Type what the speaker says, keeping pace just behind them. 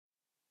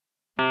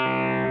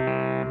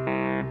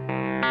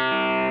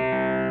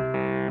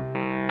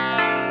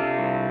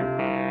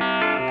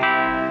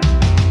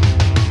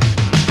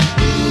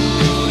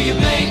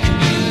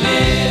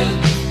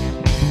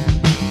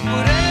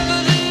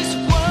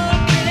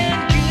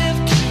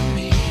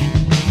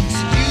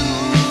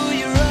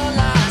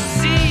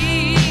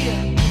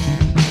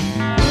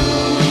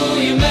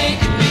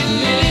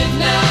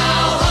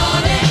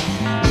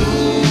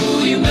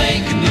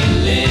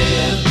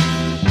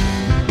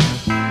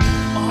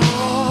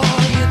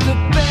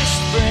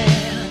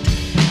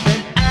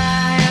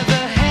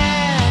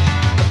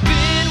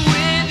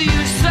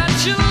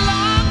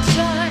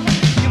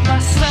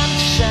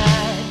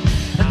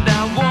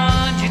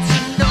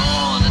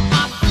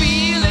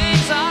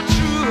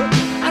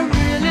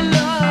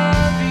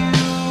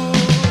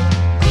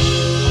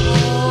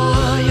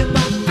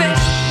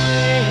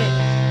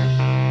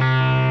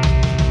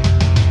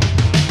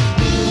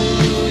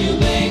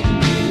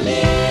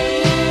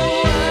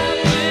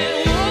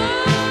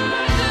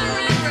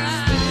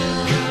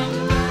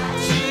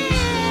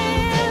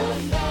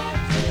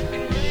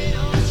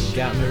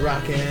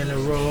Rockin' and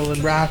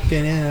rollin',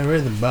 rockin' in a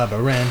rhythm,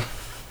 Bubba Ren.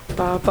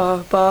 Ba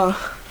ba ba.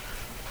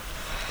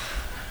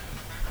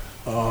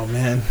 Oh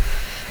man.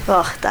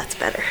 Oh, that's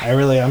better.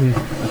 I'm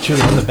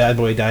truly on the bad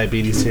boy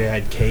diabetes here. I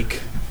had cake.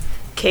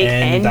 Cake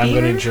and I'm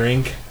beer? gonna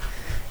drink.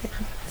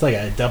 It's like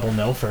a double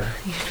no for.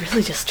 You're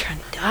really just trying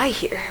to die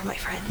here, my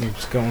friend. I'm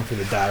just going for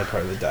the die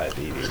part of the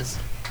diabetes.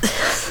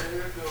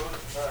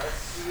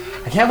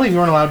 I can't believe you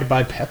weren't allowed to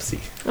buy Pepsi.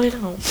 I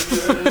know.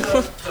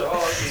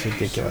 It's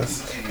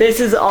ridiculous. This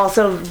is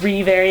also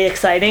very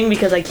exciting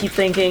because I keep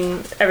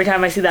thinking every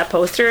time I see that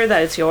poster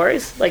that it's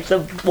yours, like the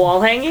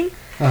wall hanging.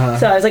 Uh-huh.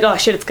 So I was like, oh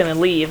shit, it's gonna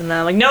leave. And then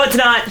I'm like, no, it's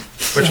not.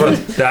 Which one?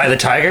 The Eye of the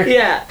Tiger?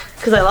 Yeah,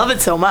 because I love it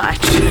so much.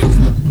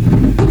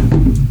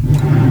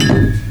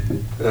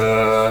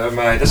 Am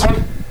I this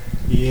one?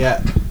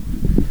 Yeah.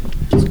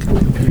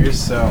 Here's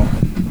so.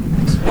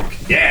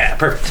 Yeah,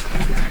 perfect.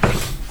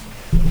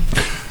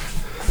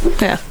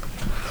 Yeah.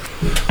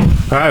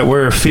 All right,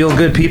 we're feel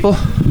good people.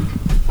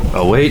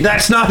 Oh wait,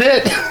 that's not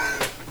it.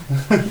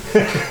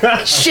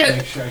 Shit.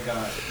 Make sure I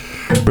got it.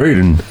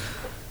 Breydon.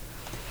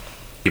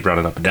 Keep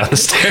running up and down the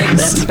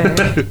stairs. That's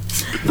fair.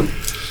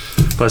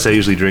 Plus, I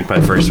usually drink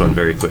my first one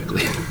very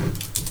quickly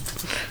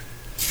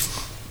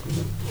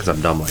because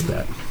I'm dumb like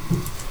that.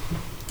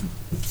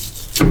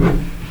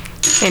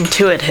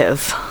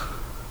 Intuitive,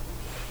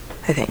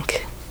 I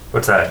think.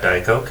 What's that?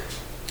 Diet Coke?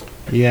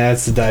 Yeah,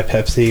 it's the Diet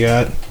Pepsi you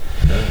got.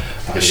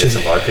 Can you get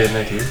some vodka in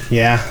there too?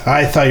 Yeah,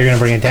 I thought you were gonna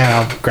bring it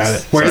down. I'll grab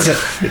it. Where is it?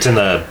 It's in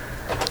the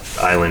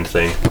island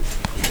thing.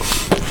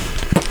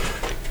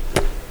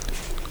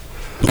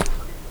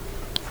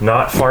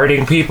 Not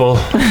farting people.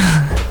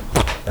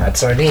 That's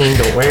sardine.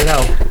 Don't wear it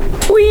out.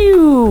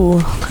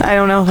 Whew. I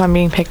don't know if I'm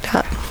being picked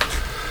up.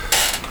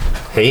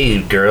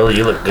 Hey, girl,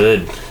 you look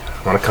good.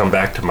 Want to come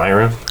back to my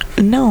room?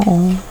 No.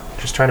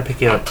 Just trying to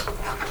pick you up.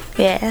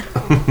 Yeah.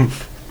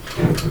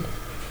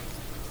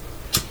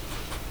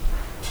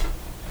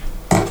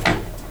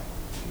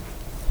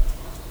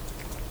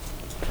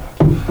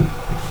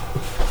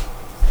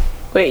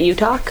 Wait, you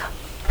talk?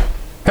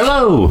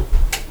 Hello.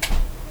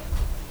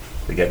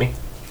 You get me?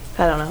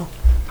 I don't know.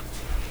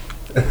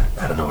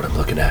 I don't know what I'm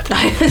looking at.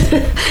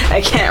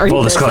 I can't read.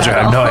 Full this disclosure, at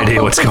I have no all.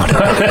 idea what's going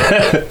on.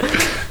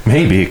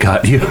 Maybe it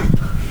got you.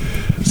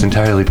 It's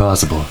entirely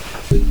possible.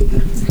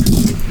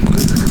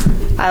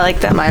 I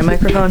like that my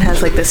microphone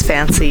has like this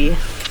fancy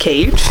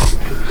cage.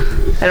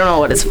 I don't know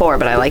what it's for,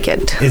 but I like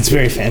it. It's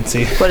very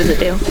fancy. What does it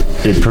do?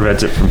 It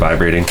prevents it from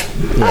vibrating.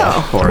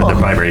 Oh, Or cool. the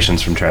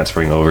vibrations from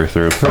transferring over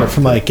through.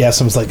 From like, yeah,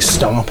 someone's like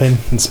stomping.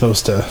 It's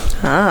supposed to.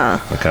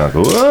 Ah. I kind of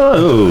go,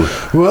 whoa.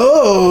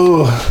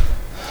 Whoa!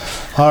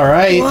 All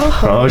right.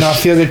 Oh, Not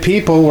feel good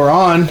people. We're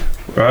on.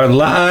 We're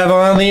live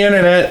on the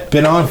internet.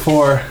 Been on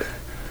for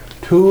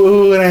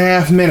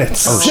 2.5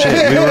 minutes. Oh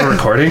shit, we were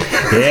recording?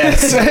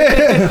 Yes.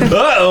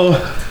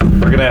 Uh-oh.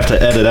 We're gonna have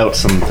to edit out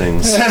some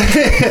things.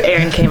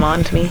 Aaron came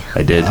on to me.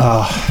 I did.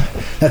 Oh,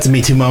 that's a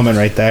Me Too moment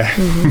right there. I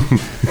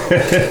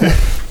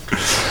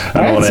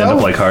don't want to so- end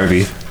up like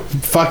Harvey.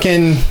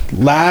 Fucking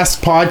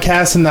last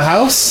podcast in the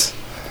house.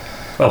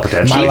 Well,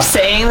 potentially. Keep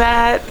saying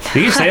that.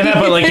 You say that,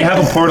 but like you have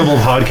a portable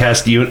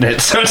podcast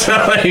unit, so it's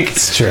not like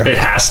It's true. it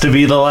has to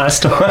be the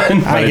last one.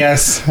 I but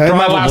guess. Probably,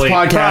 My last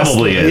podcast.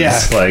 probably is. Yeah.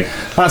 Like,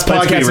 Last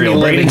let's podcast be of real. me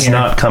living Braden's here.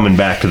 not coming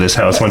back to this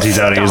house once he's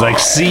out of here. He's like,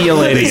 see you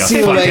later, you See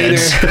you later.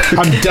 fuckheads.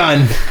 I'm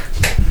done.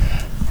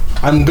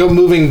 I'm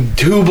moving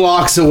 2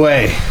 blocks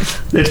away.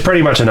 It's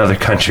pretty much another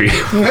country.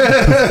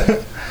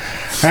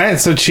 All right,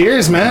 so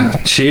cheers,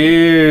 man.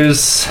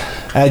 Cheers.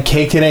 I had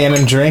cake today and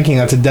I'm drinking.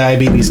 That's a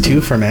diabetes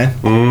 2 for man.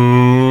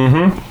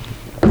 Mm-hmm.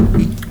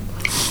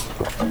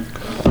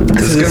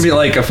 This is gonna be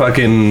like a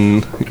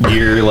fucking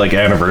year, like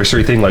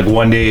anniversary thing, like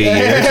one day a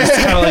year. It's just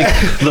kind of like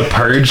the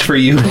purge for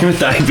you with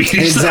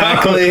diabetes.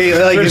 Exactly.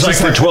 Like, It's it's like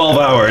just for like- 12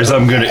 hours,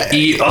 I'm gonna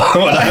eat all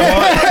what I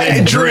want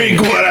and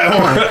drink what I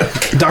want.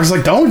 Doctor's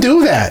like, don't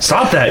do that.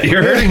 Stop that!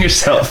 You're hurting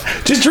yourself.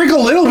 Just drink a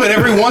little bit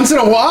every once in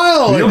a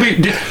while. You'll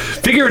be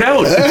figure it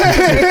out.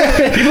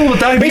 People with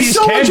diabetes It's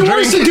so can't much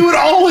worse to drink. do it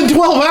all in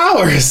 12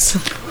 hours.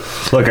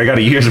 Look, I got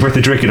a year's worth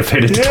of drinking to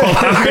fit into 12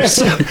 hours.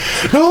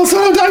 No, it's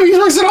not how diabetes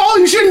works at all.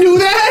 You shouldn't do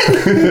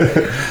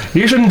that.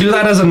 You shouldn't do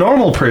that as a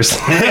normal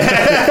person.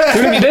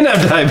 Even if you didn't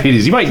have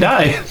diabetes, you might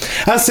die.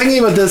 I was thinking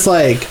about this,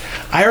 like,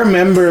 I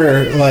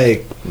remember,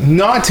 like,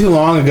 not too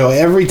long ago,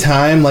 every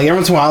time, like, every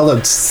once in a while,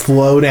 I'd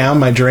slow down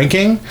my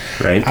drinking.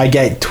 Right. I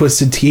get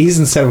twisted teas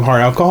instead of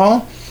hard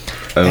alcohol.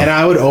 Oh. And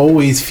I would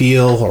always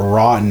feel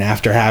rotten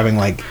after having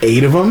like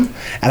 8 of them.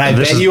 And I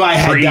This bet is you I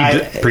had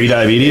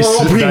pre-diabetes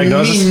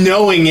diagnosis. me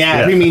knowing,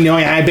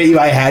 I bet you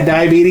I had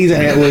diabetes,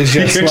 and it was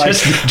just You're like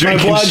just my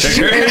drinking blood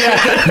sugar.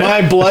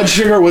 my blood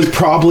sugar was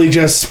probably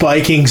just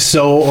spiking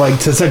so like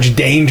to such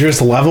dangerous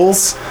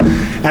levels,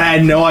 and I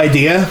had no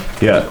idea.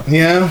 Yeah,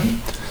 Yeah,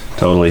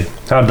 totally.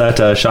 How'd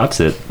that shot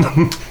sit?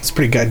 it's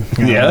pretty good.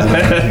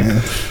 Yeah.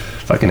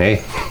 Fucking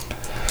A.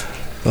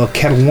 Little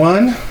kettle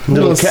one,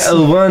 Little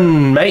kettle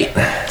one, mate.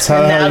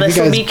 So, Now you this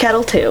will guys- be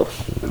kettle 2.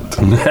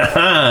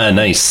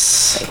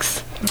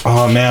 Nice.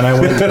 Oh man, I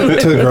went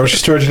to the grocery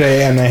store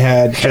today and I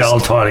had Hell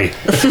 20.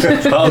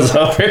 I was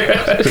over.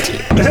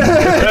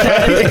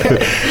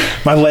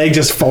 my leg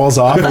just falls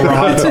off,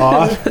 rots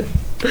off.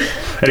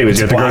 Anyways,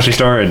 you at the grocery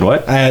store and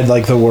what? I had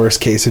like the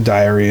worst case of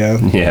diarrhea.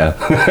 Yeah.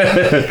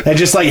 It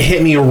just like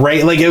hit me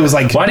right, like it was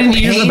like. Why didn't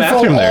you use the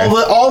painful. bathroom there?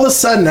 All of a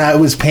sudden, it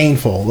was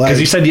painful. Because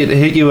you said it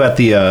hit you at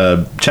the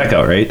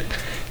checkout, right?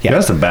 Yeah,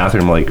 that's the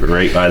bathroom, like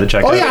right by the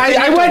checkout. Oh yeah,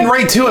 I went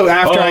right to it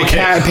after I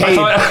paid.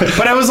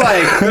 But I was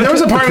like, there was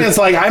a part of me that's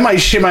like, I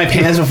might shit my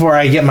pants before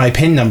I get my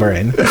PIN number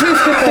in.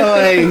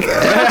 Like,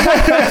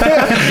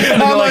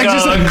 I'm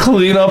like,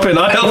 clean up in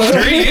aisle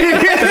 3.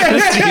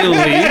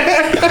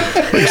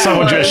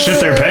 Someone just shit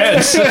their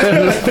pants.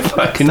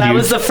 That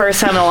was the first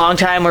time in a long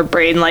time where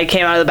Breydon like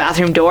came out of the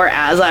bathroom door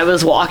as I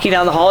was walking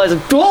down the hall. I was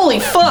like, holy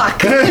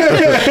fuck!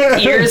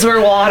 Ears were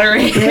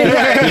watering.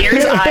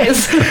 Ears,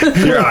 eyes.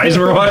 Your eyes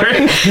were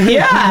watering?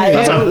 Yeah,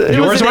 it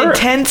was an were?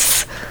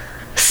 intense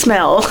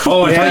smell.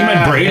 Oh, I thought you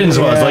meant Breydon's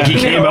was. Like, he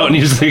came out and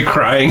he's like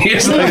crying.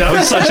 He's like, that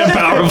was such a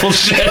powerful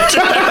shit.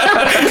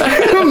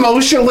 It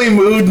emotionally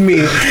moved me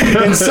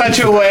in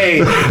such a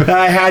way that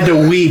I had to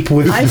weep.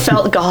 I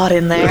felt God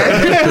in there.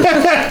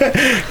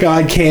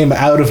 God came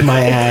out of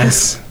my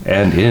ass.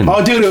 And in.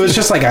 Oh, dude, it was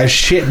just like a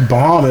shit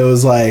bomb. It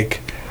was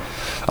like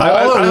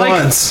all at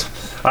once.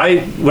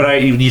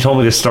 You told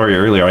me this story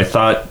earlier, I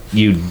thought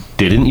you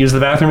didn't use the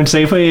bathroom in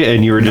Safeway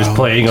and you were just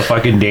playing a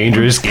fucking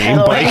dangerous game,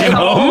 biking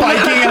home.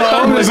 Biking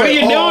home. What are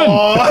you doing?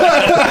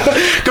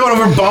 Going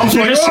over bumps.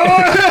 You're just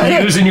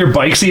using your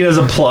bike seat as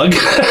a plug.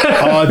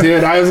 Oh,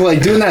 dude, I was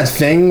like doing that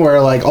thing where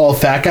like all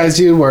fat guys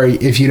do, where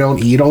if you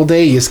don't eat all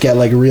day, you just get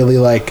like really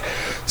like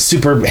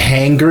super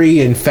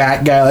hangry and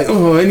fat guy, like,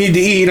 oh, I need to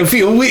eat, I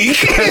feel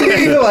weak.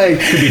 Like,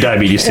 could be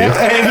diabetes too.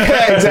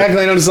 Yeah,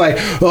 exactly. And I'm just like,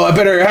 oh, I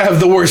better have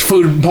the worst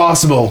food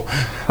possible.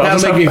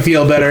 That'll make me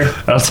feel better.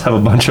 I'll just have a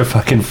bunch of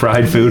fucking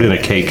fried food and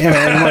a cake.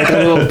 And like a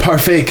little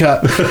parfait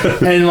cup.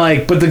 And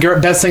like, but the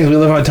best thing is we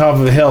live on top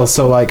of a hill,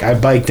 so like I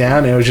biked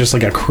down and it was just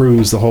like a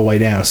cruise the whole way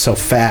down. So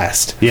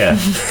fast. Yeah,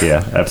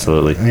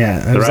 absolutely. Yeah,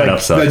 the ride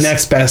up sucks. The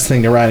next best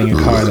thing to riding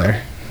a car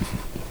there.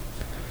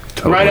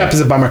 Totally. Ride up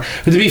is a bummer.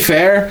 But to be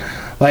fair,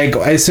 like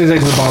as soon as I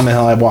get to the bottom of the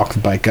hill, I walk the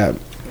bike up.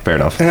 Fair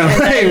enough.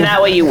 And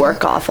that way you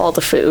work off all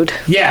the food.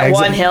 Yeah,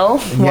 one hill,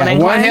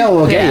 one hill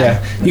will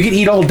get you. You can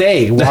eat all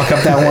day. Walk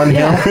up that one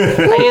hill.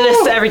 I do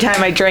this every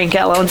time I drink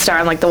at Lone Star.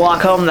 I'm like, the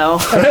walk home though.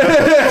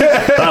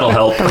 That'll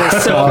help. I'm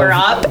gonna sober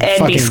up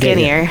and be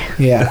skinnier.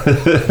 Yeah.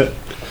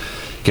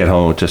 Get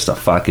home with just a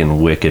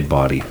fucking wicked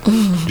body,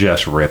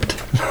 just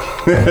ripped.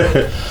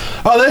 I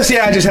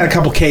just had a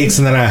couple cakes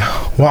and then I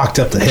walked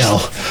up the hill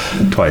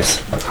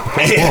twice. Oh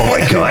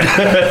my god.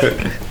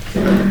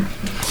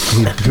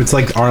 It's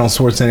like Arnold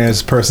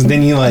Schwarzenegger's person.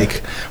 Didn't you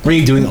were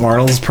you doing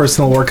Arnold's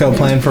personal workout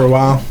plan for a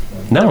while?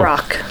 No.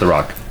 The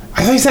Rock.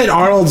 I thought you said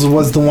Arnold's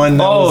was the one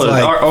that was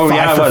like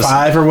 5 for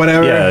 5 or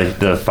whatever. Yeah,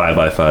 the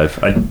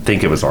 5x5. I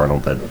think it was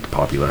Arnold that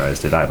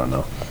popularized it. I don't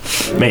know.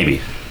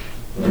 Maybe.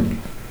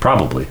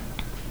 Probably.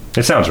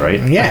 It sounds right.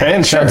 Yeah,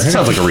 and sure. It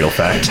sounds like a real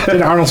fact.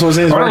 Did Arnold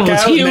Schwarzenegger's Arnold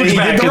was huge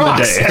back in the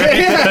day.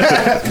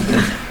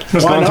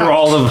 Just going through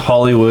all of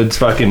Hollywood's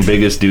fucking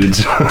biggest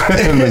dudes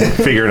and then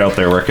figuring out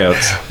their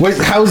workouts.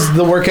 How's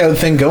the workout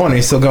thing going? Are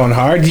you still going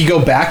hard? Do you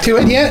go back to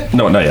it yet?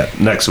 No, not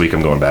yet. Next week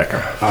I'm going back.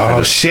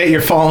 Oh shit,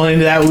 you're falling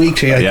into that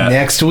week. Yeah.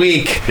 Next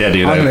week. Yeah,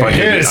 dude. I'm gonna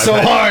hit it so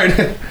hard.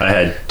 I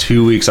had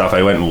 2 weeks off.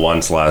 I went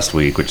once last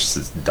week, which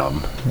is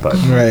dumb, but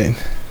right.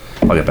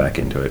 I'll get back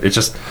into it. It's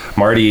just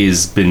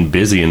Marty's been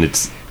busy and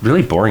it's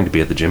really boring to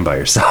be at the gym by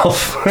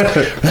yourself.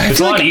 It's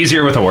a lot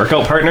easier with a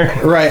workout partner.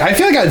 Right. I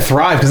feel like I'd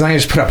thrive because I can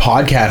just put a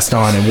podcast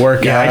on and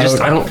work out.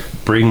 I don't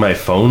bring my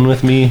phone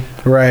with me.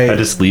 Right. I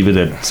just leave it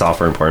at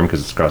Software Emporium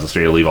because it's across the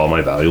street. I leave all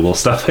my valuable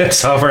stuff at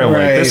Software. I'm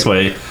like, this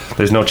way,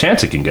 there's no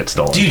chance it can get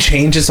stolen. Do you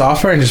change the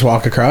software and just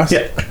walk across?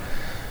 Yeah.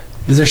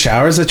 Is there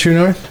showers at True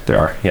North? There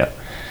are, yeah.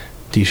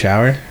 Do you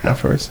shower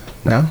afterwards?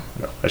 No?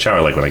 I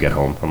shower when I get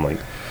home. I'm like...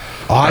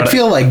 Oh, I'd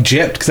feel like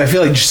gypped because I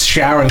feel like just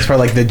showering is for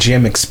the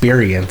gym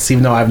experience,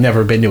 even though I've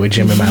never been to a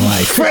gym in my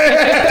life.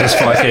 Just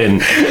fucking,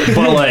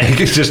 but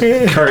just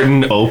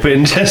curtain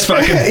open, just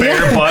fucking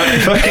bare butt.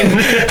 Fucking.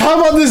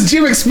 How about this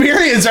gym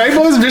experience? Right,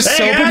 boys? I'm just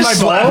soaping my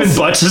slapping balls.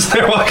 Butts as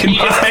they're walking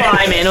by. Just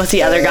climb in with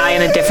the other guy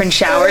in a different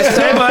shower.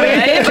 Hey, buddy.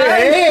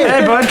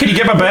 Hey, bud. Can you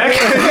get my back?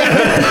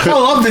 I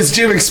love this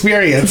gym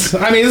experience.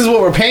 I mean, this is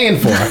what we're paying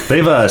for. They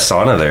have a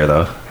sauna there,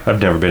 though. I've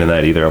never been in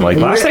that either. I'm like,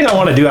 last thing I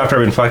want to do after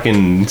I've been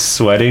fucking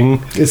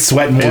sweating is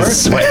sweat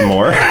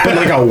more. But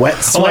like a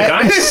wet sweat.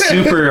 I'm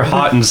super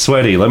hot and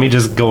sweaty. Let me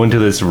just go into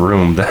this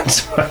room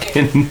that's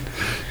fucking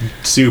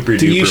super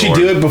duper You should warm.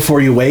 do it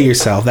before you weigh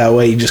yourself. That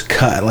way you just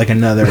cut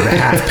another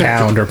half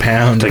pound or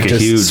pound. Take a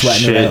just huge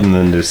shit and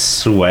then just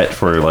sweat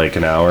for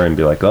an hour and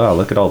be like, oh,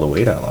 look at all the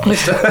weight I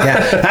lost.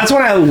 Yeah, that's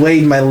when I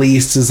weighed my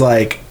least is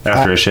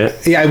After a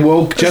shit? Yeah,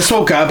 I just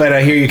woke up, and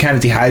I hear you kind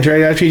of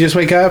dehydrated after you just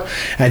wake up.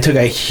 And I took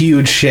a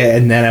huge shit,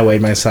 and then I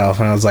weighed myself,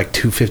 and I was like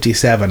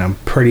 257. I'm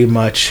pretty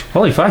much...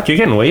 Holy fuck, you're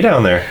getting way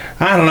down there.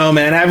 I don't know,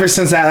 man. Ever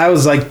since that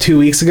was like 2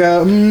 weeks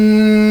ago.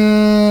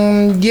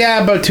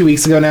 Yeah, about 2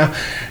 weeks ago now.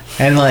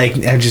 And like,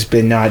 I've just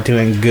been not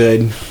doing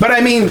good. But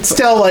I mean,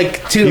 still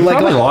like... You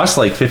probably lost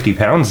like 50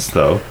 pounds,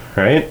 though,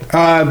 right?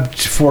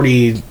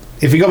 40...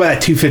 If you go by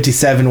that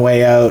 257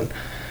 way out...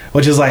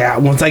 Which is like,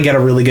 once I get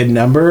a really good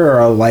number or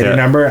a lighter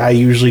number, I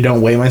usually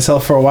don't weigh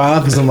myself for a while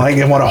because I'm like,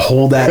 I want to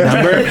hold that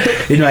number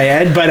in my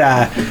head. But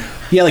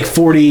yeah, like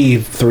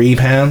 43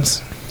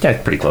 pounds. Yeah,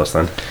 pretty close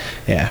then.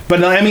 Yeah.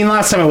 But I mean,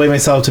 last time I weighed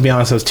myself, to be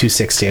honest, I was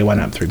 260. I went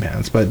up 3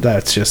 pounds. But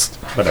that's just...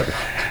 Whatever.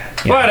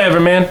 Yeah. Whatever,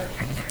 man.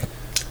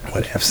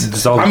 What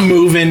ifs? I'm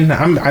moving.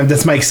 I'm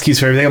that's my excuse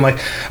for everything. I'm like,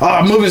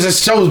 moving is it's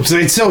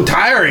so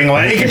tiring.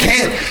 Like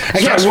I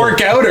can't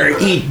work out or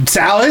eat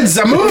salads.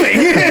 I'm moving.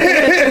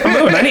 I'm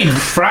moving. I need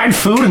fried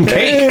food and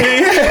cake.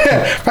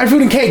 Yeah. Fried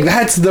food and cake.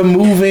 That's the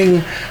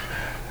moving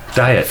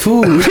diet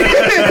food.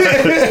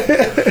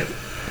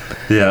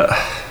 Yeah.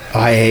 Oh,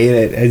 I hate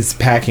it. It's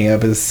packing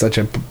up is such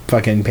a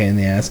fucking pain in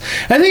the ass.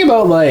 I think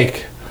about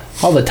like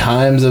all the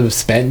times I've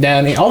spent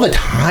down here, all the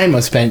time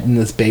I've spent in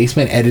this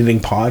basement editing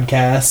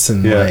podcasts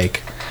and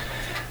like,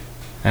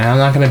 I'm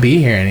not going to be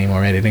here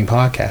anymore editing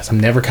podcasts. I'm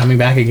never coming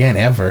back again,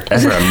 ever.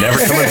 I'm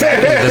never coming back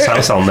into this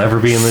house. I'll never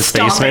be in this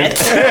basement.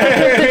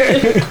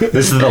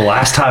 This is the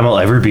last time I'll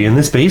ever be in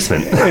this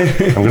basement.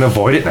 I'm going to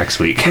avoid it next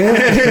week.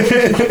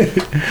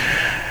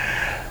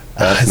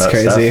 That's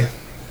crazy.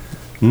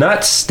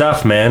 Nuts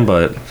stuff, man,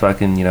 but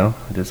fucking,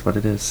 it is what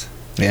it is.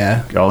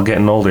 Yeah. You're all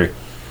getting older.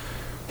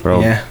 We're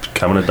all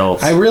becoming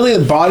adults. I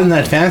really bought in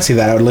that fantasy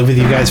that I would live with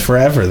you guys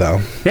forever, though.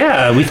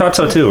 Yeah, we thought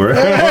so too.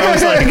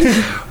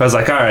 I was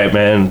like, all right,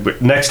 man,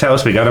 next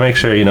house, we got to make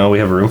sure, we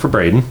have a room for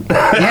Breydon.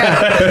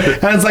 Yeah.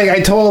 And it's like, I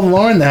told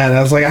Loren that, and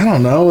I was like, I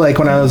don't know. Like,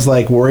 when I was,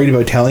 like, worried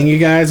about telling you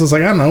guys, I was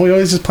like, I don't know. We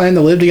always just planned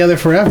to live together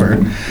forever.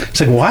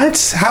 It's like,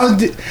 what?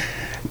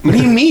 What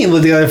do you mean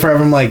live together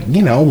forever? I'm like,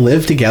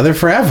 live together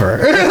forever.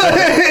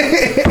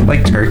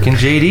 Like Turk and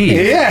JD.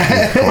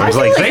 Yeah. I was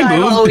like, they moved.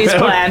 I always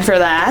planned for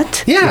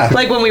that. Yeah.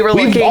 Like when we were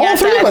looking all at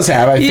three of us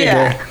have, I figure.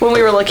 Yeah. When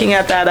we were looking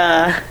at that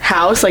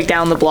house, like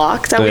down the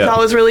block, that we thought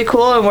was really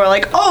cool, and we're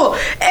like, oh,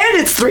 and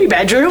it's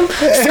 3-bedroom.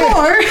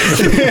 Score.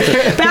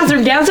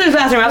 Bathroom downstairs,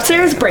 bathroom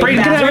upstairs.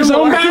 Breydon can have his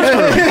own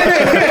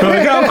bathroom.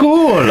 Look how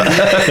cool.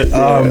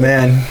 Oh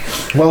man.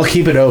 Well,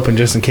 keep it open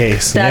just in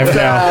case. You never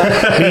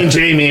know. Me and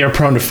Jamie are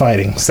prone to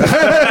fighting. So.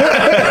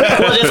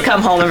 We'll just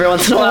come home every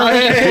once in a while. On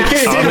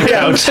the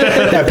couch.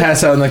 Yeah,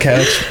 pass out on the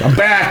couch. I'm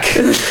back.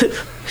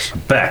 I'm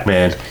back,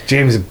 man.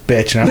 James is a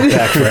bitch, and I'm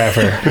back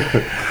forever.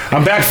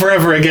 I'm back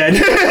forever again.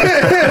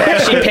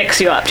 She picks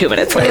you up 2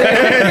 minutes later.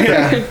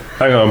 Yeah.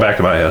 I'm going back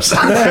to my house.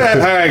 All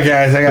right,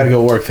 guys, I gotta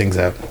go work things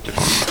up.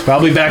 But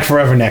I'll be back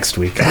forever next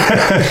week.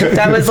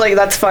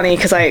 That's funny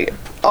because I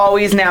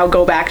always now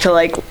go back to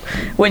like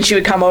when she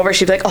would come over,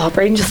 she'd be like, oh,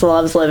 Breydon just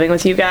loves living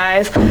with you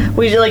guys.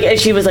 And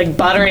she was like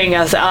buttering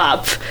us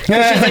up. She's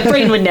like,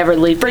 Breydon would never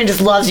leave. Breydon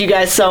just loves you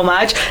guys so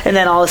much. And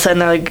then all of a sudden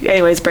they're like,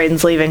 anyways,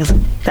 Braden's leaving.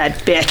 That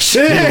bitch. She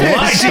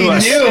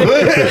knew.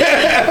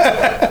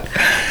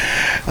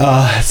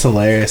 Oh, that's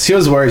hilarious. She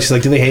was worried. She's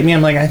like, do they hate me?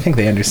 I'm like, I think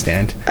they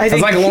understand. I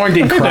was like, Loren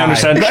didn't cry. I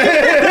understand.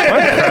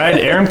 I cried.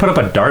 Aaron put up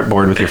a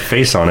dartboard with your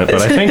face on it,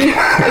 but I think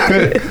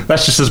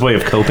that's just his way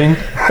of coping.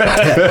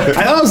 I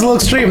thought it was a little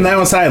extreme. And then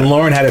outside,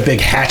 Loren had a big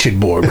hatchet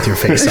board with your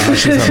face on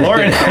it.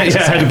 Loren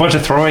had a bunch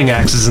of throwing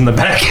axes in the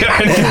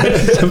backyard.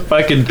 It's a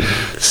fucking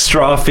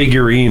straw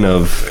figurine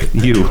of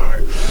you.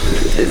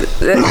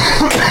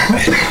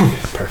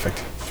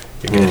 Perfect.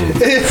 You're good.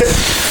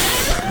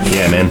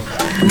 Yeah, man.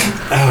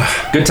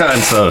 Good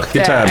times, though.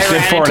 Good times.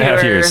 Good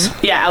 4.5 years.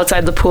 Yeah,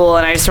 outside the pool,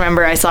 and I just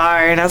remember I saw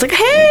her, and I was like,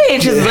 hey!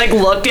 And she just like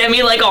looked at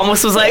me, like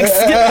almost was like,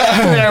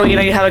 are we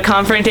gonna have a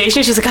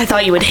confrontation? She's like, I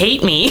thought you would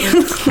hate me.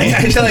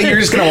 I feel like you're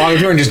just gonna walk up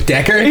to her and just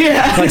deck her?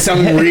 Yeah. Like some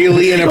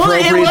really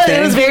inappropriate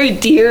thing? It was very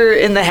deer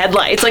in the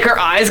headlights. Like her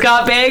eyes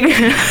got big.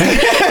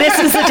 This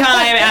is the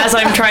time as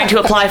I'm trying to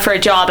apply for a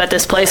job at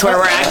this place where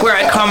we're at, where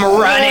I come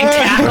running,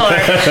 tackle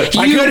her.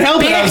 I couldn't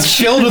help it. I was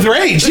chilled with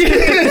rage.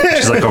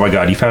 She's like, oh my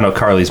god, you found out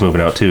Carly's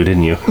moving out too,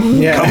 didn't you?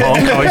 Yeah. Come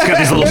on, he's got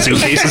these little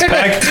suitcases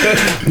packed.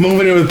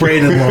 Moving in with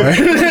Breydon, Loren.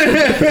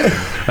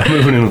 I'm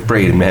moving in with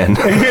Breydon, man.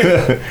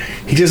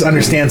 He just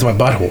understands my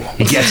butthole.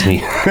 He gets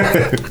me.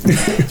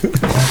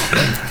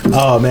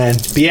 Oh man,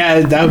 but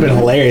yeah, that would have been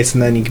hilarious.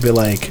 And then you could be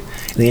like,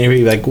 in the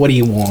interview, like, what do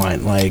you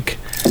want? Like,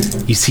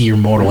 you see your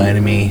mortal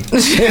enemy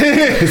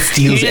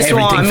steals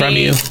everything from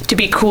you. To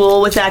be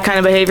cool with that kind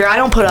of behavior. I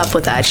don't put up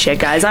with that shit,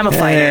 guys. I'm a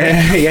fighter.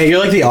 Yeah, you're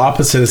like the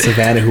opposite of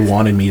Savannah, who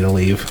wanted me to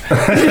leave.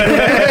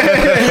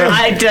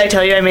 Did I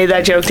tell you I made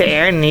that joke to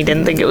Aaron and he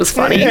didn't think it was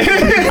funny? I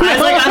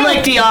was like, I'm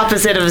like the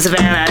opposite of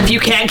Savannah. If you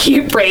can't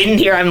keep Breydon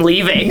here, I'm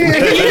leaving. He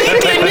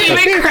didn't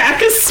even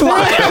crack a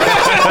smile.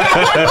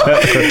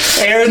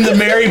 Aaron, the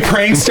merry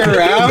prankster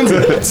around.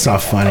 It's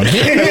not funny.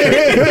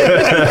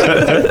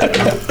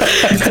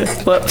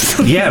 Whoops.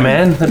 Yeah,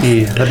 man, that'd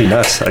be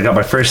nuts. I got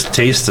my first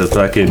taste of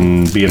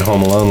fucking being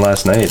home alone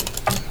last night.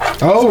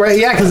 Oh, right,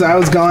 yeah, because I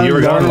was gone. You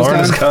were gone, Lauren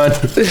was gone. I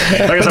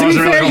guess I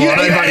wasn't really home alone.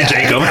 I invited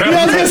Jacob.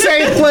 I was going to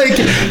say, like,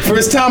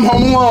 first time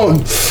home alone.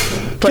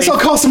 Guess I'll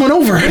call someone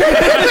over.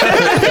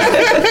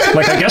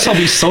 Like, I guess I'll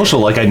be social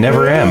like I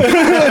never am.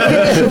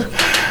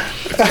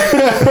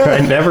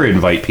 I never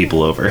invite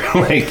people over,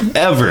 like,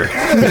 ever.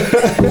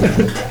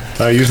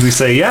 I usually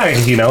say, yeah,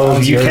 you know,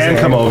 you can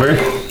come over.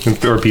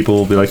 Or people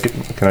will be like,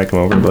 can I come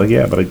over? I'll be like,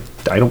 yeah, but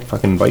I don't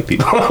fucking invite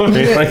people.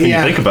 Like, you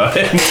think about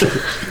it.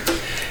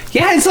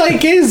 Yeah, it's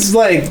like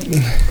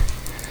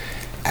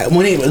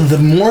the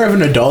more of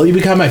an adult you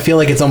become, I feel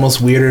like it's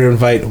almost weirder to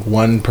invite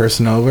one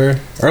person over,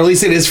 or at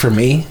least it is for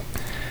me.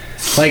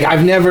 Like,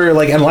 I've never,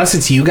 like, unless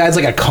it's you guys,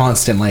 like a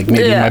constant, like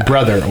maybe my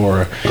brother,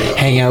 or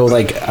hang out with,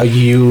 like,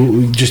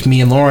 you, just me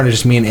and Loren, or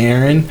just me and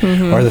Aaron,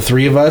 or the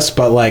three of us.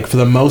 But like, for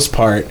the most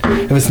part,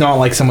 if it's not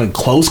like someone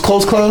close,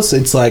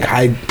 it's like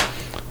I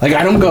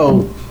don't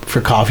go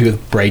for coffee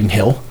with Breydon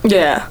Hill.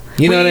 Yeah.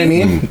 You know what I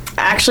mean?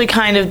 Actually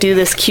kind of do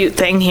this cute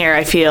thing here,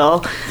 I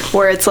feel,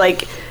 where it's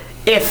like,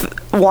 if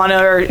one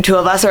or two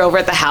of us are over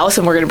at the house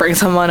and we're going to bring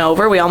someone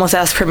over, we almost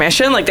ask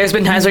permission. Like, there's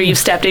been times where you've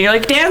stepped in, you're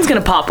like, Dan's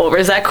going to pop over.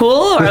 Is that cool?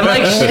 Or I'm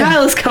like, yeah,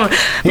 let's come.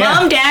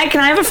 Mom, Dad,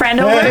 can I have a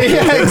friend over?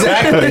 Yeah,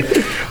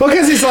 exactly. Well,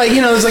 because it's like,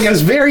 you know, there's like a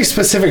very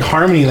specific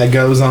harmony that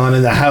goes on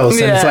in the house.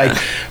 And it's like,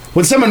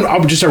 when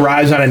someone just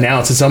arrives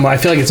unannounced, I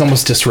feel like it's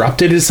almost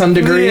disrupted to some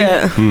degree.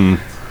 Yeah,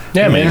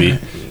 maybe.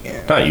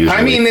 Not usually.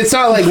 I mean, it's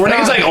not like we're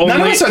not. Like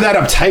none of us are that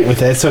uptight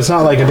with it, so it's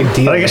not like a big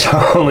deal. I think it's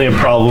only a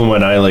problem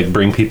when I like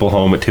bring people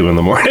home at 2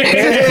 a.m.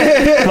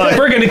 Like,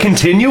 we're gonna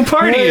continue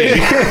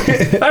partying.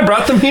 I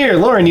brought them here.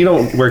 Lauren, you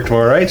don't work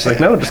tomorrow, right? She's like,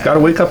 no, just gotta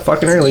wake up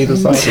fucking early.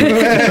 Don't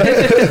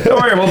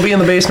worry, we'll be in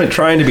the basement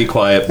trying to be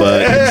quiet,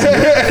 but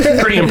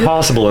it's pretty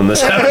impossible in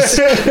this house.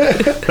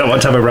 That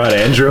one time I brought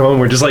Andrew home,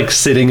 we're just like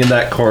sitting in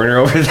that corner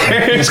over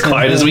there, as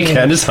quiet as we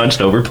can, just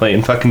hunched over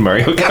playing fucking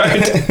Mario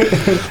Kart.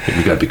 Like,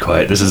 we gotta be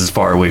quiet. This is as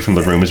far away from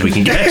the room as we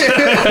can get.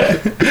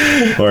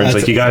 Lauren's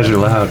like, you guys are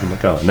loud. I'm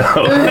like, oh no.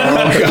 Oh,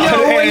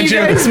 God. When you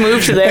guys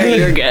moved to there,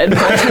 you're good.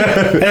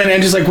 And then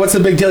Andrew's like, what's the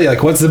big deal? You're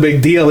like, what's the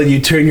big deal? And you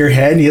turn your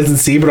head and he doesn't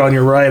see, but on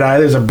your right eye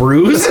there's a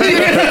bruise.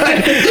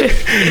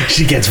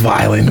 She gets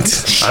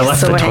violent. I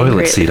left the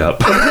toilet seat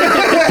up.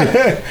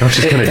 I'm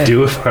just gonna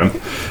do if I'm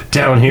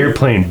down here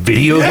playing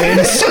video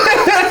games.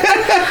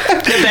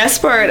 The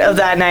best part of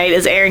that night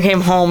is Aaron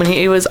came home and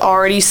he was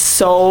already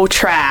so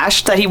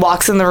trashed that he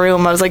walks in the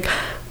room. I was like,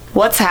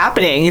 what's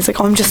happening? He's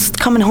like, oh, I'm just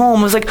coming home.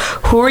 I was like,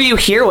 who are you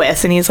here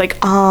with? And he's like,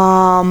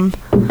 I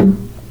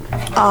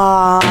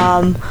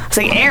was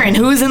like, Aaron,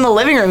 who's in the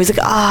living room? He's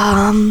like,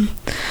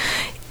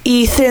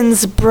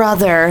 Ethan's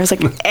brother. I was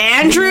like,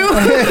 Andrew?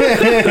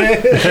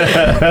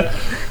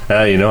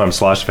 You know, I'm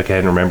sloshed if I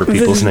can't remember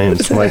people's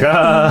names. I'm like,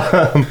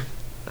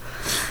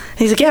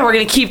 He's like, yeah, we're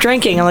going to keep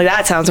drinking. I'm like,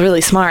 that sounds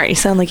really smart. You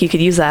sound like you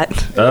could use that.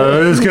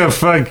 Let's go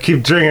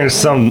keep drinking or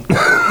something.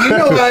 You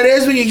know what it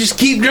is when you just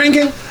keep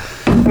drinking?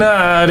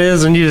 Nah, it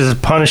is when you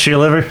just punish your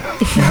liver.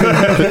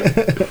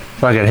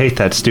 Fucking hate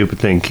that stupid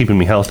thing keeping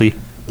me healthy.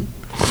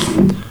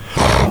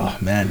 Oh,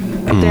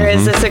 man. There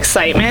is this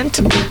excitement,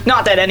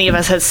 not that any of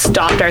us has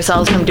stopped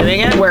ourselves from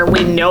doing it, where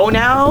we know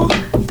now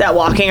that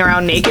walking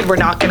around naked, we're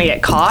not going to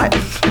get caught.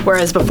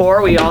 Whereas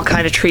before, we all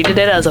kind of treated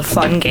it as a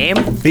fun game.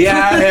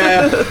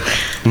 Yeah.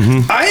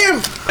 I am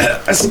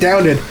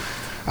astounded.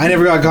 I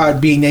never got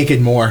caught being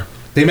naked more.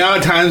 The amount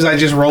of times I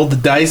just rolled the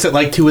dice at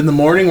like 2 a.m.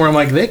 where I'm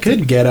like, they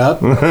could get up.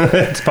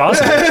 It's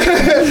possible.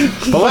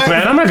 But look,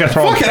 man, I'm not going to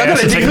throw a I'm going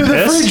to dig through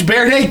the fridge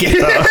bare naked.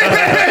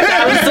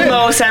 That was the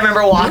most. I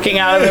remember walking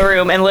out of the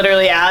room, and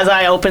literally as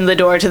I opened the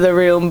door to the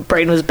room,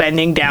 Breydon was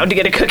bending down to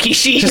get a cookie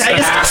sheet. I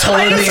just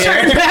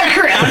turned back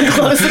around and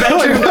closed the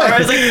bedroom door. I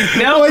was like,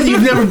 no. What,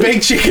 you've never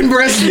baked chicken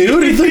breast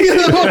nude at 3 a.m?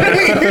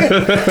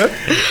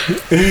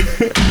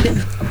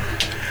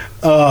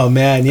 Oh,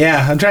 man,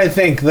 yeah. I'm trying to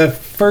think. The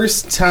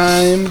first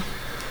time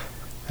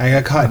I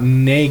got caught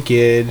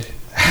naked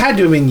had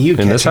to have been you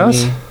in this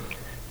house,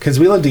 because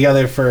we lived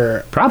together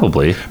for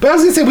probably. But I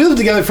was gonna say we lived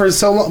together for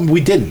so long. We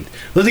didn't.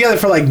 We lived together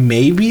for like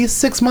maybe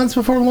 6 months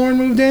before Loren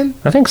moved in.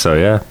 I think so.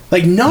 Yeah.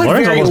 Like not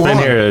Lauren's very almost long.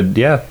 been here.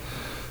 Yeah.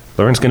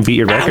 Lauren's gonna beat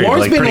your record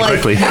like pretty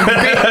quickly.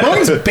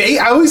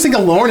 I always think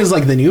of Loren as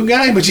like the new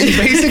guy, but she's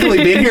basically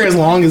been here as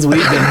long as we've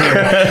been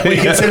here. We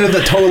consider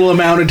the total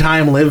amount of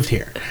time lived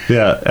here.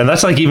 Yeah, and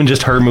that's like even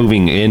just her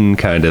moving in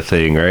kind of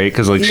thing, right?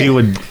 Because like she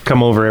would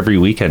come over every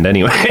weekend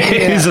anyway.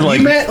 Yeah. And, like,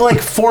 you met like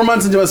 4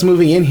 months into us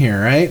moving in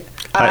here, right?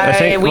 I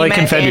think we like met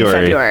in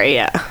February.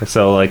 Yeah.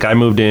 So like I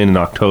moved in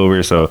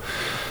October, so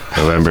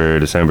November,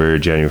 December,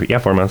 January. Yeah,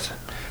 4 months.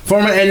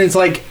 4 months, and it's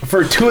like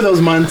for 2 of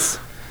those months,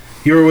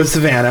 you were with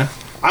Savannah.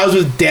 I was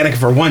with Danica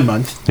for 1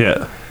 month.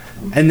 Yeah.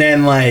 And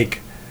then, like,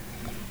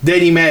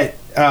 then you met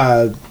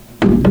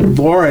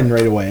Loren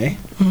right away.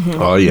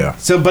 Oh yeah.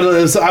 So, but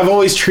I've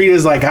always treated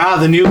as like,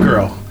 the new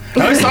girl.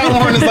 I always thought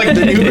Loren was like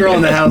the new girl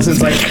in the house. It's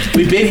like,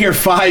 we've been here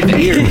 5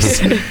 years.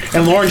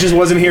 And Loren just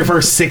wasn't here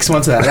for 6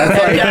 months of that. That's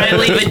like, I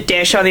leave a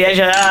dish on the edge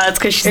of it's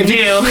because she's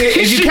new.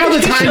 If you count the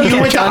time you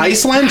went to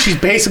Iceland, she's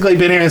basically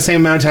been here the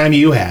same amount of time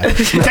you have.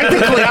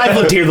 Technically, I've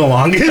lived here the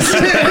longest.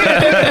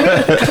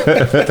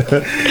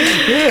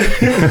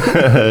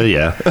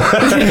 Yeah.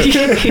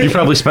 You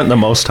probably spent the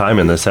most time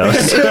in this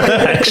house,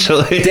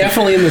 actually.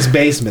 Definitely in this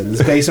basement.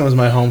 This basement was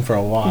my home for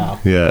a while.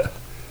 Yeah.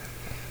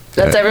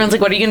 That's everyone's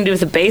like, what are you going to do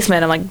with the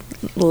basement? I'm like,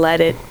 let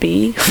it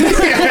be.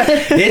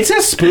 It's a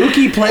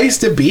spooky place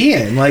to be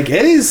in. Like,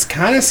 it is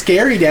kind of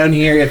scary down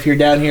here if you're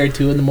down here at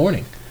 2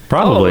 a.m.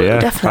 Probably, yeah.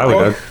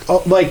 Definitely.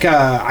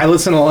 I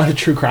listen to a lot of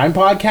true crime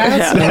podcasts.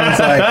 Yeah. And it's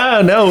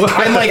like, no.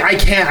 I'm like,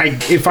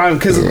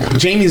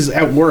 because Jamie's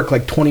at work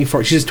like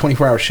 24, she does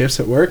 24-hour shifts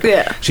at work.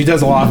 Yeah. She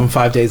does a lot of them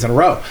 5 days in a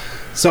row.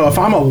 So if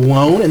I'm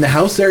alone in the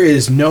house, there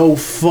is no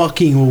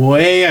fucking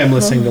way I'm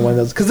listening to one of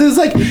those. Because it's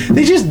like,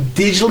 they just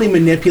digitally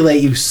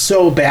manipulate you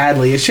so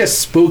badly. It's just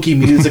spooky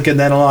music and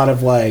then a lot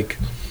of like...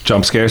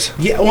 Jump scares?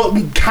 Yeah, well,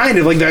 kind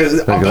of. Like the...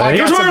 He's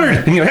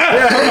murdered! And you're like,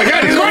 Yeah, oh my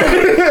God, he's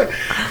murdered!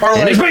 Or in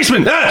like, his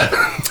basement!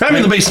 I'm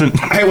in the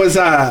basement! I was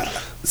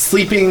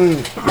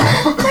sleeping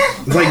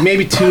like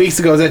maybe 2 weeks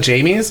ago. I was at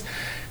Jamie's.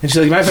 And she's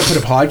like, you mind if I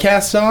put a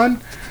podcast on?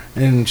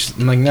 And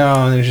I'm like,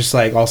 no. And it's just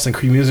like all of a sudden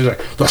creepy music,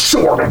 like the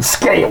Sword and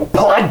Scale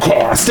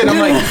podcast. And I'm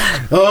like,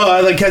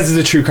 because it's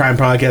a true crime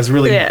podcast,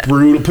 really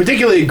brutal,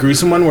 particularly a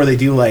gruesome one where they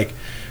do like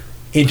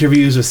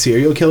interviews with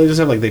serial killers and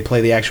stuff. Like they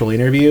play the actual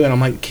interview, and I'm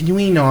like, can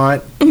we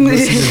not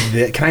listen to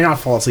this? Can I not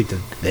fall asleep to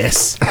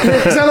this?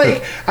 It's not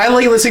like I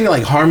like listening to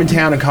like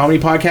Harmontown and comedy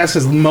podcasts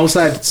because most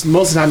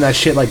of the time that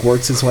shit like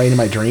works its way into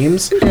my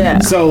dreams. Yeah.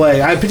 So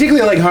like I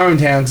particularly like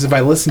Harmontown because if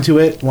I listen to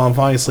it while I'm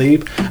falling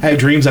asleep, I have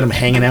dreams that I'm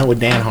hanging out with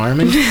Dan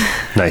Harmon.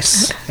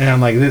 Nice. And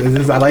I'm like,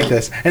 I like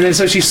this. And then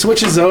so she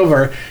switches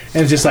over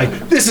and it's just like,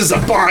 this is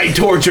a Find,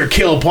 Torture,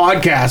 Kill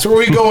podcast where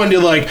we go into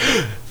like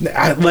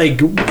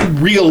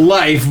real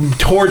life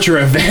torture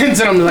events.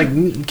 And I'm like,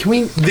 can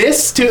we,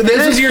 this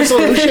is your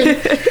solution?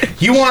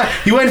 You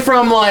went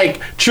from like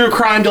true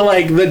crime to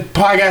like the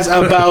podcast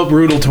about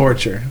brutal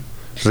torture.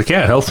 She's like,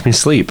 yeah, it helps me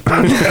sleep.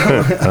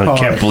 I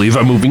can't believe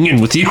I'm moving in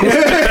with you.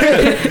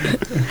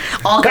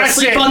 I'll go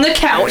sleep on the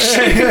couch.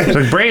 It's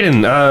like,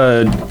 Breydon,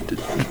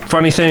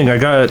 funny thing, I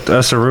got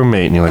us a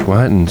roommate. And you're like,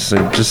 what? And it's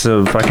like, just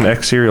a fucking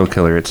ex-serial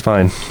killer. It's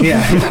fine.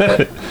 Yeah.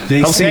 They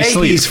Helps me say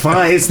sleep. he's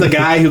fine. It's the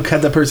guy who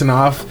cut the person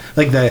off,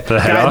 like the head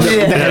guy, off? the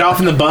head off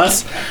in the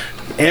bus.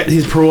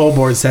 His parole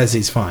board says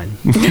he's fine.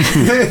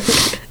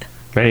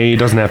 He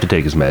doesn't have to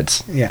take his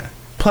meds. Yeah.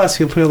 Plus,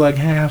 he'll pay like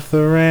half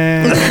the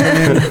rent.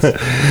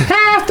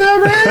 Half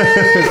the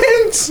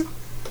rent!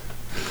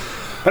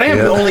 But I am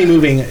only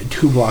moving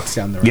 2 blocks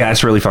down the road. Yeah,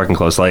 it's really fucking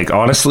close. Like,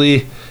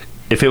 honestly,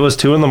 if it was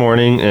 2 a.m.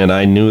 and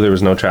I knew there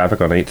was no traffic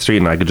on 8th Street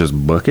and I could just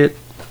book it,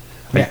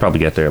 I could probably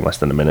get there in less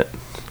than a minute.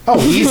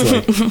 Oh,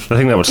 easily. The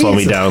thing that would slow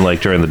me down,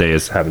 like, during the day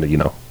is having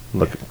to,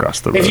 look across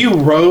the road. If you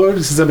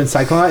rode, since I've been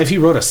cycling a lot, if you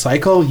rode a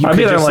cycle, you I'd could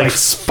be there just like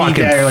speed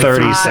fucking there,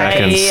 30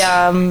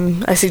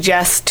 seconds. I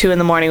suggest 2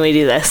 a.m. we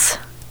do this.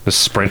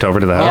 Just sprint over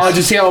to the house. Oh,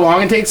 just see how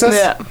long it takes us?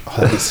 Yeah. Oh,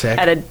 that'd be sick.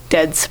 At a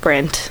dead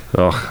sprint.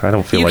 Oh, I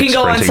don't feel You like can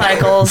go on sprinting.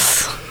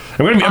 cycles.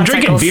 I'm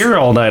drinking cycles. beer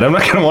all night. I'm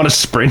not going to want to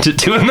sprint at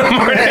 2 a.m.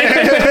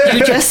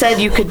 You just said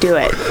you could do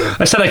it.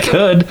 I said I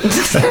could.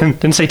 I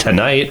didn't say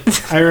tonight.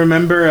 I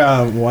remember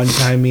one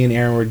time me and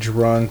Aaron were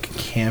drunk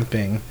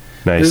camping.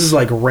 Nice. This is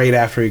like right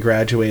after we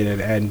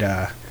graduated, and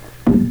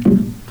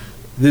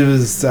this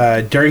was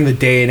during the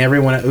day,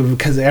 and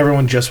because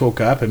everyone just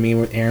woke up, and me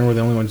and Aaron were the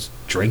only ones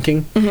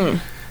drinking. Mm-hmm.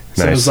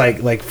 So it was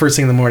like first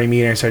thing in the morning, me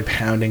and Aaron started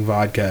pounding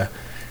vodka,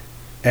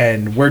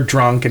 and we're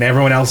drunk, and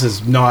everyone else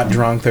is not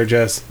drunk. They're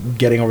just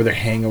getting over their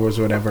hangovers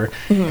or whatever.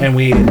 Mm-hmm.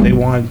 And they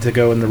wanted to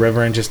go in the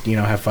river and just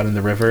have fun in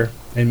the river.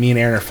 And me and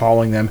Aaron are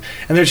following them,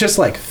 and there's just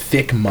like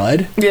thick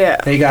mud. Yeah,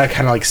 that you gotta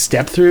kind of like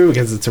step through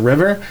because it's a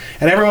river,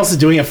 and everyone else is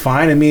doing it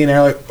fine, and me and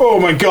Aaron are like, oh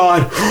my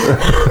god,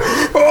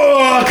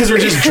 oh, because we're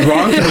just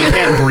drunk and we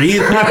can't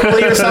breathe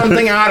properly or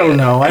something. I don't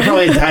know. I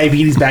probably had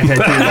diabetes back then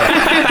too.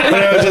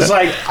 But it was just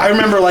like, I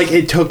remember like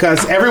it took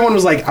us. Everyone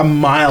was like a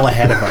mile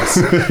ahead of us.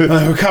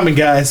 Like, we're coming,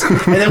 guys,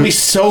 and then we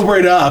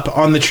sobered up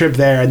on the trip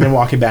there, and then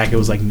walking back, it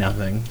was like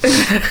nothing.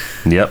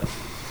 Yep.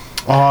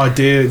 Oh,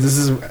 dude, this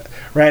is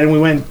right, and we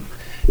went.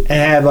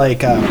 And I had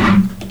like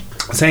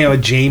hanging out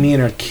with Jamie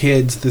and her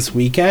kids this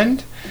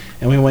weekend,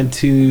 and we went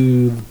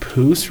to the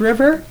Poos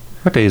River.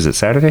 What day is it?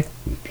 Saturday?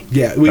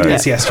 Yeah, we did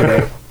this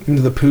yesterday.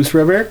 Into the Poos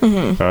River.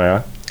 Mm-hmm. Oh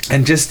yeah.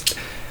 And just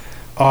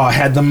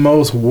had the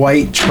most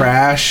white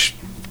trash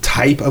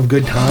type of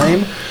good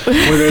time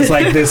where there's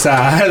like this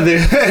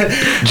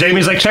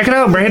Jamie's like, check it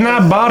out, Breydon,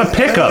 I bought a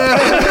pickup.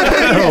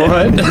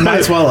 What? Might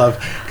as well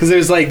have, because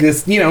there's like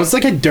this, it's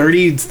like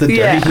it's the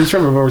dirty Poos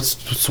River where we're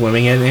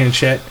swimming in and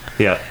shit.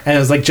 Yeah. And it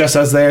was like just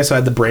us there, so I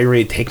had the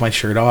bravery to take my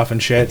shirt off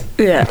and shit.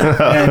 Yeah.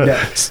 And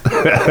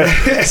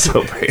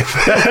So brave.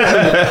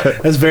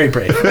 that's very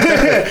brave.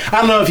 I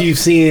don't know if you've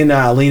seen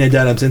Lena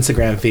Dunham's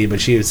Instagram feed,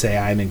 but she would say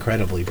I'm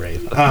incredibly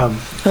brave. I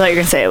thought you were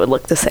gonna say it would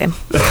look the same.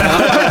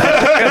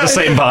 Got the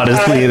same bod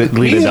as Lena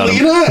Dunham.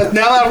 Lena,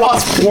 now that I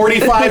lost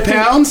 45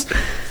 pounds,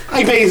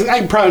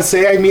 I'd probably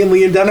say me and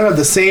Lena Dunham have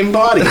the same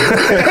body.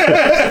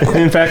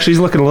 In fact, she's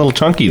looking a little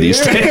chunky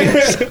these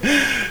days.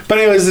 But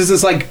anyways, there's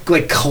this like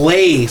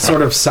clay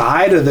sort of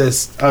side of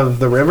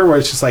the river where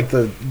it's just like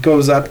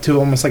goes up to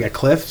almost like a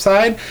cliff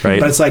side. Right.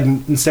 But it's like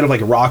instead of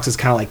like rocks, it's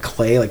kind of like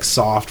clay, like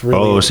soft. Really.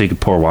 Oh, so you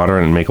could pour water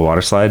in and make a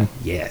water slide?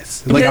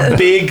 Yes, like a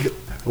big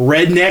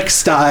redneck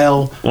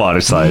style Water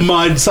slide.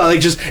 mud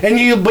slide. Like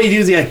what you do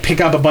is you like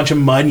pick up a bunch of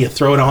mud, and you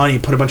throw it on, you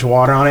put a bunch of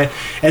water on it,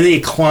 and then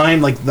you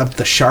climb like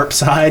the sharp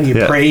side, and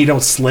you pray you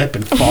don't slip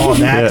and fall on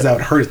that because that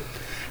would hurt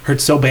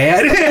so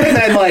bad. And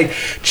then like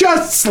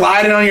just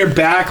slide it on your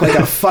back like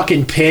a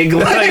fucking pig.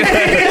 Like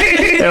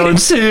Ellen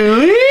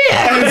Sue.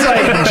 and it's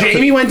like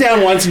Jamie went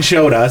down once and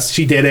showed us.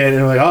 She did it,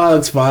 and we're like, oh,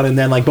 that's fun. And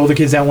then like both the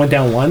kids went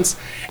down once,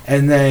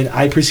 and then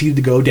I proceeded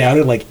to go down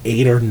it like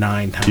 8 or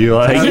 9 times. You're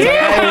like,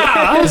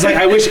 I was like,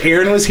 I wish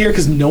Aaron was here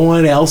because no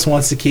one else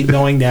wants to keep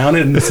going down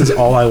it, and this is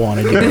all I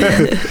want to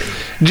do.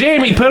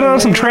 Jamie, put on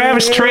some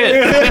Travis Tritt.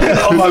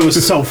 Oh, it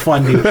was so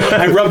fun, dude.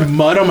 I rubbed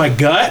mud on my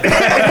gut.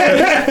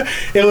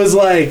 It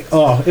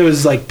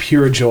was like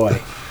pure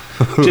joy.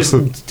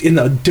 Just in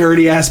the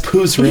dirty ass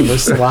Poos River,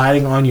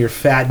 sliding on your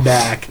fat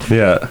back.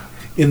 Yeah.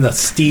 In the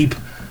steep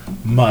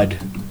mud.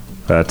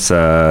 That's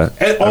I've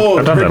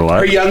done that a lot.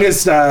 Her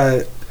youngest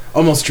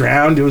almost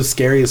drowned. It was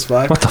scary as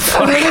fuck. What the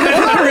fuck?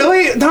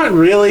 Not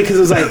really,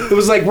 because it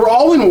was like we're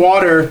all in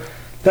water.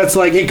 That's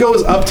like it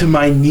goes up to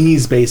my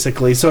knees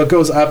basically, so it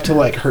goes up to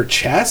like her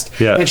chest.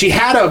 Yeah. And she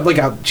had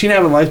she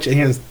didn't have a life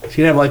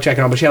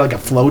jacket on, but she had like a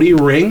floaty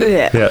ring.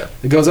 Yeah.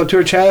 It goes up to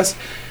her chest.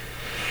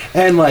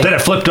 And like then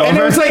it flipped over. And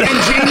it was like,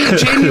 and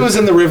Jamie was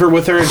in the river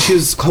with her, and she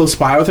was close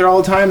by with her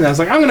all the time. And I was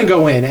like, I'm gonna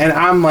go in, and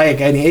I'm like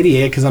an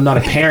idiot because I'm not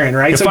a parent,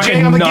 right? You so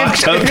fucking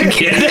knocked out the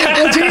kid.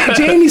 Well,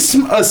 Jamie's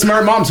a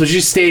smart mom, so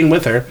she's staying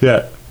with her.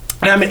 Yeah.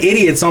 And I'm an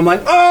idiot, so I'm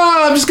like,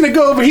 oh, I'm just going to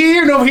go over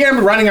here and over here.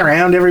 I'm running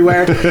around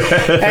everywhere.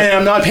 And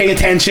I'm not paying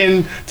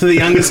attention to the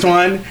youngest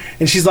one.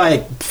 And she's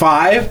like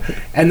 5.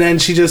 And then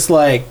she just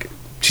like,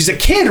 she's a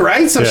kid,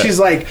 right? So she's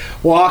like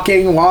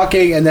walking.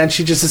 And then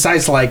she just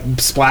decides to like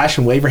splash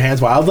and wave her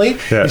hands wildly.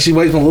 Yeah. And she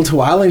waves them a little too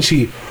wildly and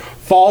she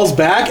falls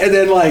back. And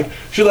then like,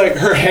 she like,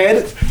 her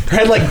head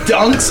like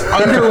dunks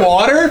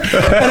underwater.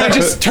 And I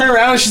just turn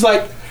around and she's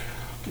like,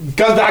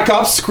 goes back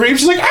up,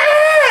 screams, she's like,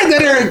 ah! And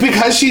then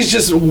because she's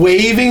just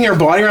waving her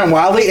body around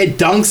wildly, it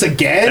dunks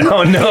again.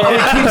 Oh no!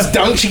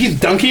 And she keeps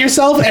dunking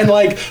herself, and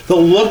like the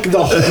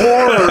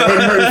horror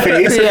in her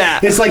face. Yeah.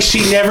 It's like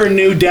she never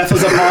knew death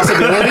was a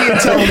possibility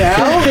until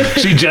now.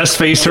 She just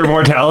faced her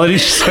mortality.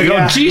 She's like,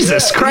 oh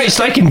Jesus Christ,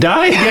 I can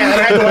die. Yeah,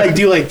 and I had to like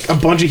do like a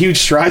bunch of huge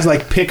strides,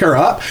 like pick her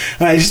up,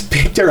 and I just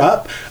picked her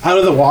up out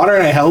of the water,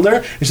 and I held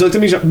her, and she looked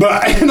at me, and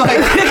like opened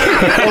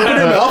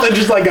her mouth, and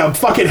just like a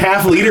fucking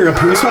half liter of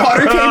poos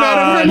water came out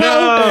of her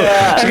mouth.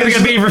 Yeah. She's gonna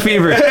get beaver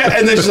fever.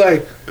 And then she's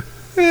like,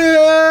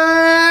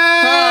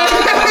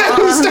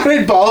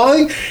 started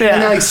bawling,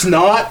 and like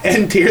snot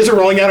and tears are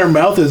rolling out her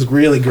mouth. It was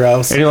really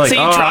gross. And you're like, So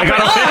you I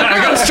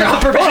gotta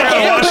drop her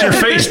back. wash your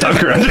face, dunk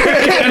her under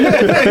again.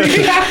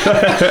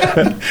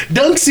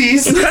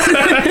 Dunksies.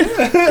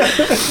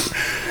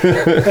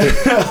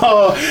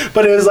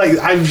 But it was like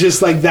I'm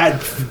just like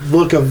that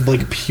look of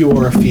like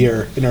pure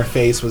fear in her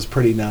face was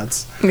pretty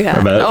nuts.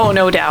 Yeah. Oh,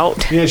 no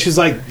doubt. Yeah, she's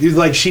like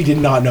she did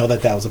not know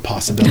that was a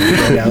possibility.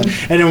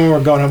 And then when we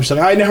were going home, she's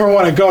like, I never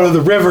want to go to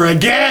the river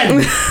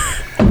again.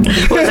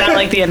 Was that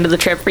like the end of the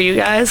trip for you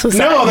guys? Because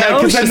then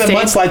the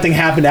mudslide thing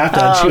happened after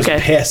that. She was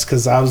pissed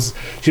because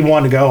she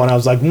wanted to go, and I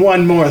was like,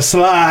 one more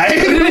slide.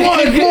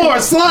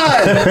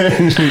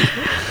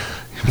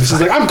 She's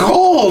like, I'm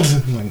cold.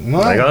 I'm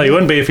like, oh, you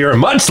wouldn't be if you were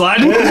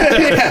mudsliding.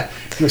 Yeah,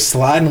 you're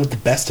sliding with the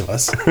best of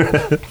us.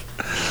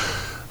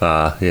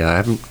 Yeah, I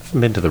haven't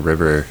been to the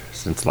river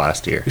since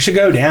last year. We should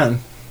go down.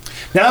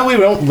 Now that we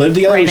don't live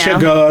together, Right we should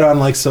go out on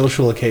like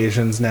social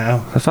occasions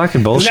now. That's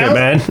fucking bullshit,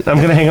 man. I'm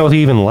gonna hang out with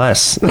you even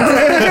less. We're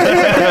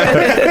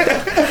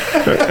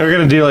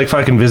gonna do like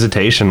fucking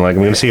visitation. Like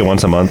I'm gonna see you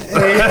once a month.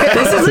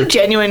 This is a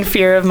genuine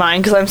fear of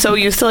mine because I'm so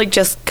used to like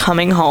just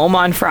coming home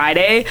on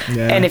Friday,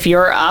 and if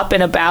you're up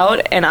and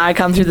about and I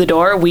come through the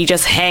door, we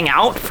just hang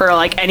out for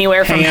like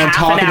anywhere from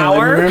half an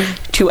hour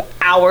to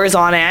hours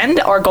on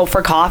end, or go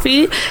for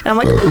coffee. And I'm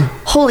like,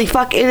 holy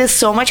fuck, it is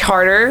so much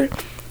harder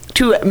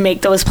to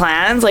make those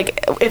plans,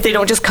 like if they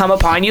don't just come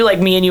upon you, like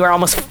me and you are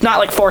almost not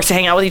like forced to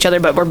hang out with each other,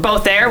 but we're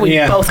both there. We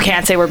both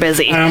can't say we're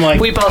busy. And I'm like,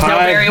 we both know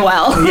very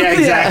well. Yeah,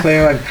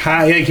 exactly. Like,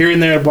 hi, like you're in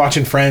there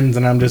watching Friends,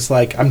 and I'm just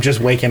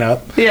waking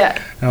up.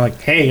 Yeah. And I'm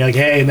like, hey,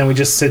 and then we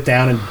just sit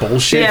down and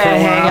bullshit for a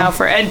while.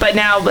 Hang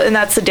out and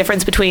that's the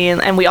difference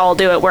between, and we all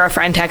do it, where a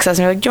friend texts us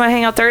and you're like, do you want to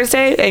hang out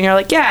Thursday? And you're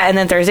like, yeah. And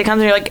then Thursday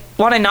comes and you're like,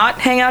 want to not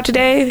hang out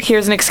today?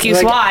 Here's an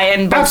excuse like, why.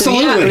 And both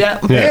absolutely.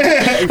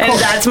 And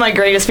that's my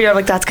greatest fear. I'm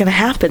like, that's going to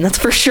happen. That's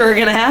for sure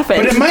going to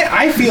happen. But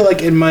I feel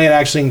like it might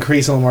actually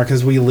increase a little more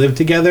because we live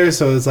together.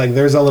 So it's like,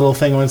 there's a little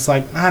thing where it's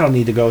like, I don't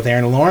need to go with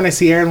Aaron and Lauren. I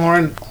see Aaron and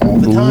Lauren all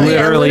the time.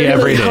 Literally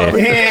every day.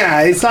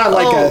 Yeah, it's not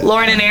like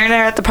Loren and Aaron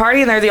are at the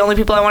party and they're the only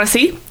people I want to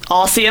see.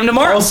 I'll see them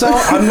tomorrow. Also,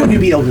 I'm going to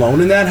be alone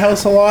in that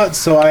house a lot,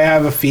 so I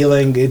have a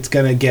feeling it's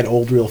going to get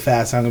old real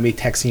fast. I'm going to be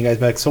texting you guys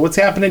back. So what's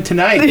happening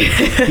tonight?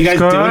 You guys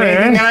doing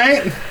anything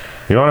tonight?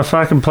 You want to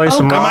fucking play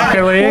some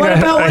Rocket League? What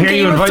about when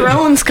Game of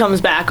Thrones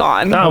comes back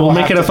on? Oh, we'll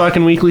make it a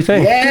fucking weekly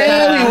thing.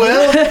 Yeah, we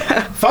will.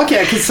 Fuck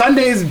yeah, because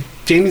Sundays,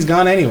 Jamie's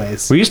gone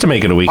anyways. We used to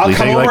make it a weekly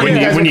thing, like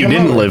when you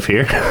didn't live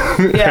here.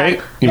 Yeah.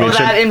 Right?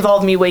 That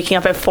involved me waking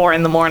up at 4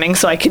 a.m.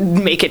 so I could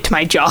make it to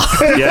my job.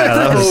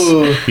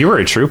 Yeah, you were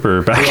a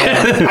trooper back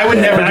then. I would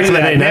never do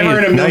that. Never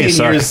in a million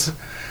years.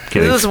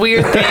 Kidding. This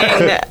weird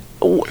thing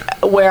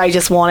where I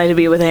just wanted to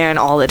be with Aaron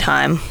all the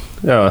time.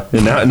 Oh,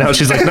 and now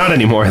she's like, not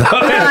anymore, though.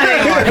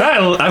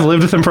 I've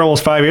lived with him for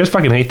almost 5 years.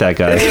 Fucking hate that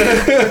guy.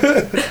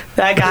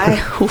 That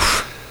guy?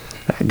 Oof.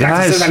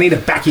 Guys says I need to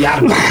back you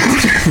out of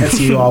it. That's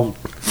you all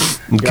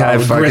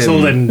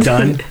grizzled and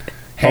done.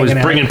 Always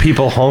bringing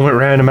people home at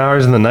random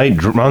hours in the night,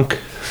 drunk,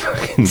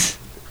 fucking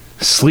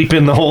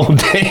sleeping the whole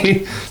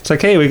day. It's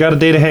like, hey, we got a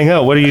day to hang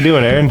out. What are you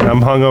doing, Aaron?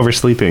 I'm hungover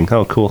sleeping.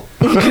 Oh, cool.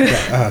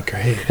 Oh,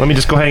 great. Let me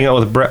just go hang out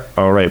with Brett.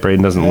 Oh, right,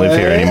 Breydon doesn't live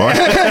here anymore.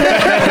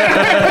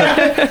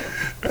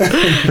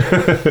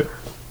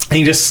 And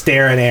you just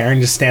stare at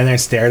Aaron, just stand there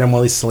and stare at him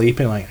while he's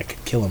sleeping. Like, I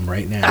could kill him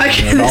right now.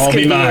 It'll all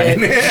be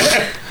mine.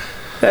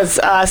 That's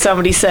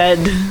somebody said,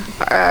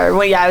 I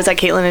was at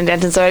Caitlin and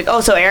Denton, so like,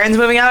 oh, so Aaron's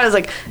moving out? I was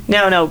like,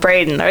 no,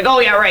 Breydon. They're like,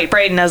 oh yeah, right,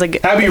 Breydon. I was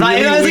like, that'd be if I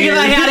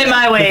had it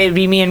my way, it'd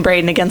be me and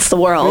Breydon against the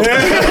world.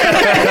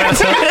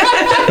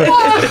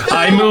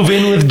 I move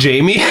in with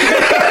Jamie.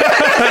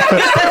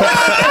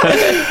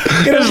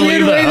 In a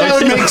weird way, that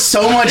would make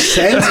so much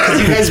sense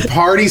because you guys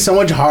party so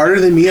much harder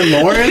than me and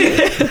Lauren.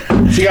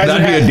 So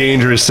that'd be a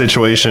dangerous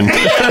situation. Me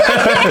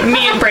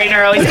and Breydon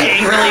are always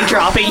angrily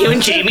dropping you and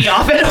Jamie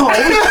off at home.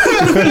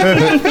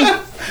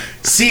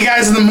 See you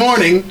guys in the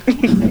morning.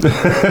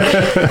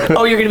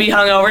 Oh, you're going to be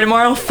hungover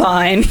tomorrow?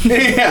 Fine.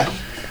 Yeah.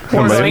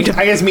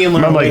 I guess me and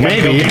Lauren like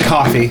maybe get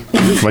coffee.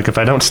 Like if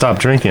I don't stop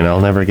drinking,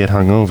 I'll never get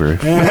hungover.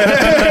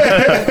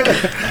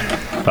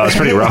 Oh, it's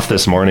pretty rough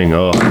this morning.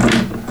 Oh,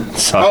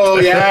 sucked. Oh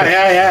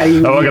yeah.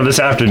 I woke up this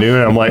afternoon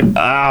and I'm like,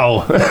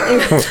 ow.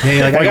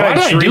 Yeah, like, why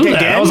did I do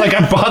that? I was like,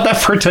 I bought that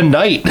for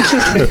tonight.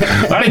 Why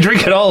did I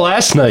drink it all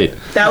last night?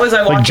 That was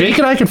like Jake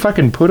and I can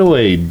fucking put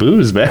away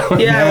booze, man.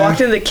 Yeah, I walked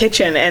into the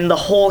kitchen and the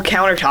whole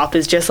countertop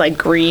is just like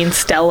green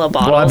Stella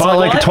bottles. Well, I bought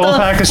like a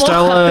 12-pack of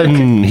Stella,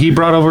 and he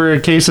brought over a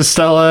case of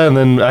Stella, and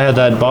then I had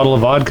that bottle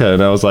of vodka,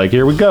 and I was like,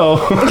 here we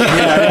go.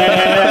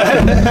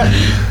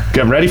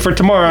 I'm ready for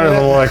tomorrow, and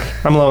I'm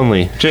like, I'm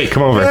lonely. Jake,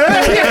 come over.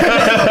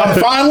 I'm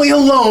finally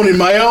alone in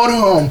my own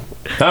home.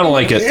 I don't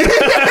like it.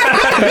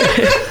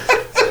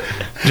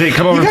 Jake,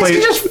 come over and play. You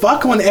guys can just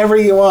fuck whenever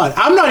you want.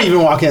 I'm not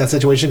even walking in that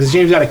situation because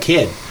James got a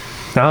kid.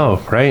 Oh,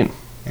 right.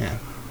 Yeah.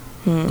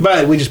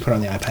 But we just put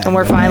on the iPad. And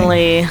we're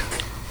finally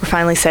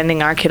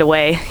sending our kid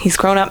away. He's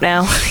grown up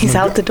now. He's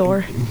out the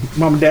door.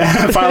 Mom and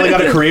Dad finally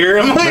got a career.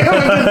 I'm like,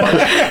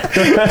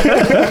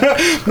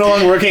 no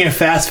longer working in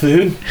fast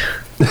food.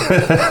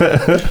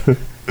 I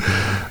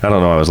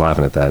don't know. I was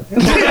laughing at that.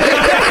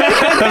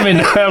 I mean,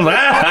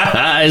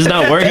 it's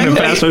not working in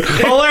fast food.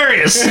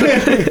 Hilarious.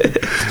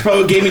 That's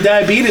what gave me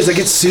diabetes. I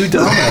get sued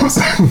Domino's.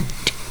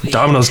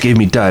 Domino's gave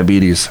me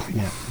diabetes.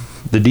 Yeah.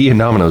 The D in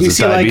Domino's is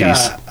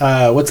diabetes.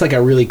 Like what's like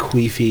a really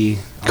queefy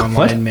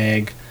online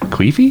mag?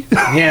 Queefy?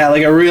 Yeah,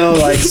 like a real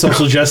like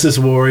social justice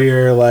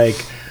warrior,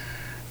 like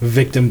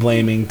victim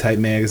blaming type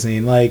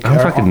magazine. Like I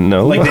don't fucking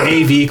know. Like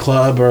the AV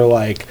Club or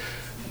like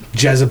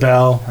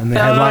Jezebel, and the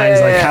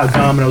headlines like how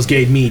Domino's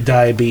gave me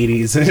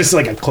diabetes, and just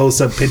like a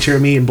close-up picture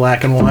of me in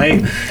black and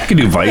white. I could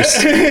do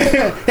Vice.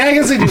 Yeah, I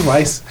guess I do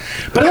Vice,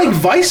 but like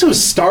Vice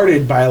was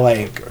started by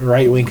like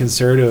right-wing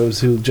conservatives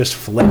who just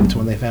flipped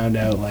when they found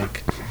out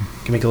like you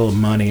can make a little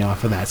money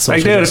off of that.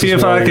 Like, dude, if you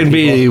fucking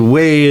be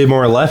way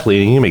more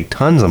left-leaning, you can make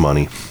tons of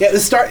money. Yeah,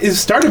 it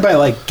started by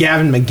like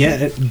Gavin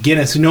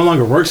McGuinness, who no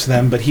longer works for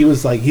them, but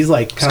he's like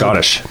kind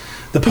Scottish, of like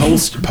the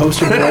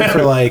poster boy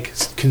for like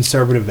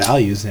conservative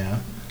values now.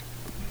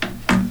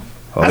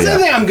 That's the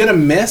thing I'm gonna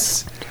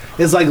miss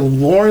is like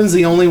Lauren's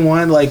the only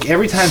one. Like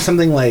every time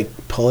something like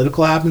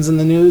political happens in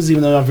the news,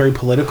 even though I'm very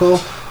political,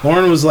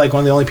 Loren was like one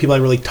of the only people I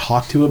really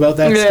talked to about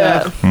that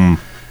stuff. I'm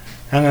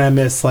gonna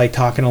miss like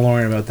talking to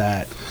Loren about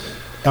that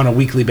on a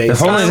weekly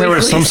basis. If only there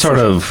was some sort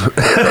of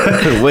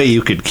way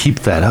you could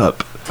keep that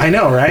up. I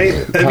know, right?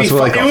 It'd be Costs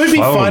like it a would be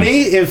phone.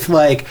 funny if,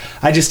 like,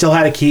 I just still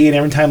had a key, and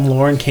every time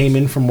Lauren came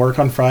in from work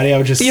on Friday, I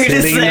was just You're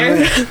just sitting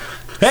there.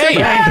 Hey,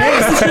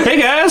 hey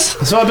guys.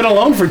 So I've been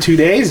alone for 2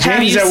 days. Have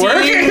James you at seen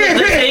work.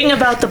 the thing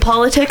about the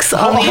politics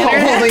on the Holding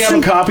internet? up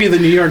a copy of the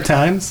New York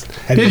Times.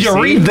 Have Did you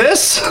seen? read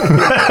this?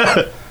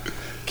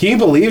 Can you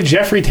believe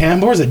Jeffrey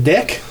Tambor's a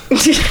dick?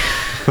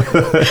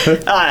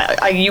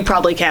 You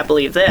probably can't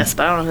believe this,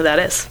 but I don't know who that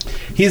is.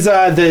 He's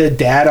the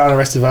dad on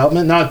Arrested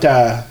Development, not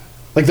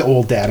like the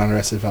old dad on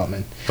Arrested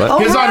Development. What? Oh,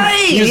 He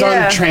was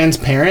right, on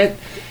Transparent.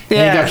 And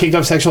Yeah. he got kicked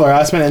off sexual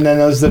harassment, and then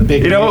there was the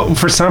big. You know,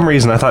 for some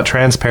reason, I thought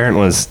Transparent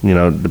was,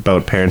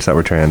 about parents that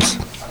were trans.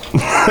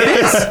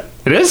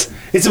 It is?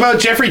 It's about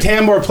Jeffrey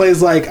Tambor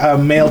plays like a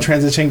male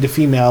transitioning to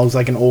female who's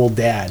like an old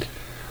dad.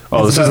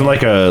 Oh, this isn't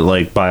like a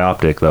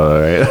bioptic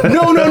though, right?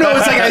 No.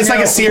 It's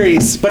like a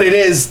series, but it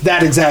is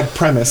that exact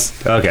premise.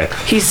 Okay,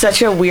 He's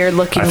such a weird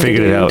looking I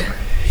figured it out.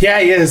 Yeah,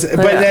 he is.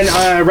 But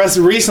then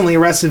recently,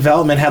 Arrested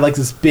Development had like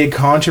this big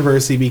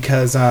controversy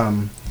because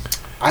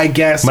I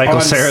guess Michael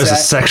on Cera is a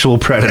set- sexual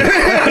predator.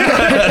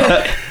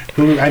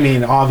 who, I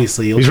mean,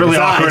 obviously He's really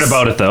awkward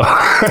about it though.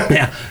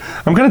 Yeah.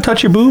 I'm gonna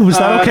touch your boob. Is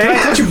that Can I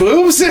okay? touch your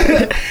boobs?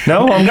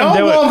 No, I'm gonna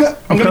do it.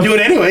 I'm gonna do it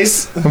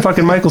anyways. I'm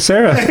fucking Michael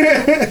Cera.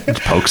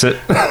 Just pokes it.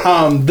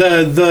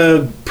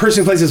 The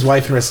person who plays his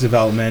wife in Arrested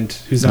Development,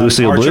 who's on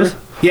Lucille Archer. Bluth?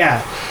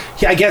 Yeah,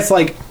 I guess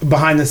like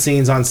behind the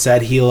scenes on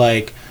set, he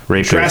like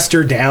Raped her. dressed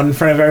her down in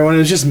front of everyone. It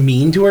was just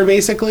mean to her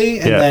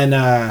basically. And Yeah.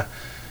 then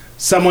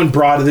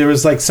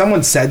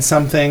someone said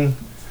something.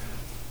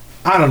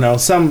 I don't know.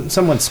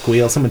 Someone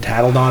squealed. Someone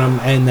tattled on him,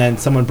 and then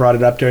someone brought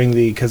it up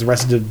because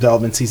Arrested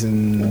Development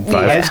season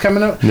 5 is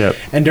coming up. Yep.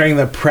 And during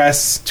the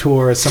press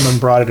tour, someone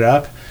brought it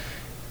up,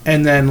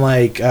 and then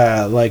like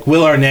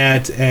Will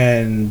Arnett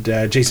and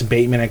Jason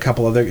Bateman and a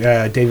couple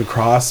other David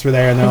Cross were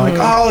there, and they're like,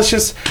 "Oh,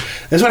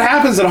 that's what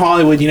happens in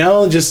Hollywood,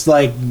 just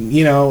like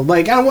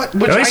like what."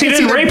 Which At least I he can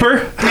see didn't rape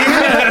her.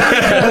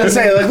 I was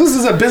say like this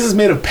is a business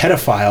made of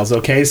pedophiles,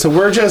 okay? So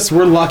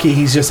we're lucky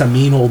he's just a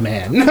mean old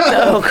man.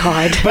 Oh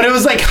God. But it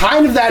was like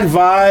kind of that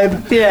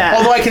vibe. Yeah.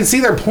 Although I can see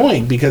their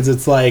point because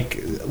it's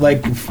like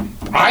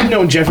I've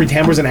known Jeffrey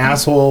Tambor's an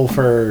asshole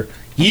for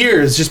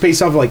years just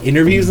based off of like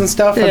interviews and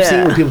stuff I've seen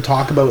Yeah. where people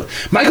talk about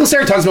Michael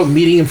Cera talks about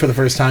meeting him for the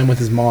first time with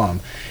his mom.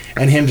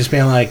 And him just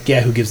being like,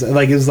 yeah, who gives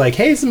like it was like,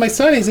 hey, this is my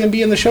son, he's gonna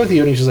be in the show with you,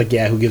 and he's just like,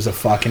 yeah, who gives a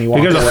fuck? And he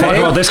walked Who gives a fuck away.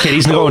 about this kid?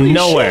 He's going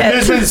nowhere. And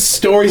there's been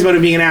stories about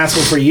him being an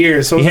asshole for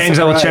years. So He it's a hangs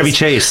out with surprise. Chevy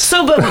Chase.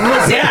 So, but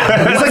was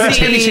It's like a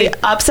Chevy he Chase.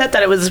 upset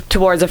that it was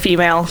towards a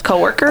female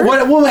coworker?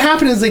 What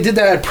happened is they did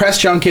that at press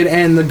junket,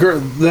 and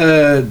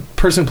the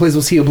person who plays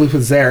Lucille Bluth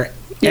was there,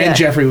 Yeah. and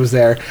Jeffrey was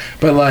there.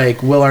 But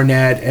like Will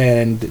Arnett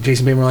and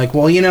Jason Bateman were like,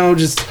 well,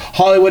 just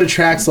Hollywood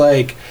attracts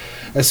like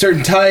a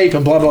certain type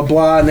and blah blah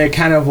blah, and they're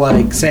kind of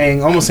like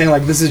almost saying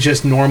like this is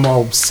just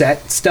normal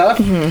set stuff.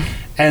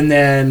 And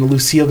then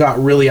Lucille got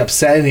really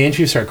upset in the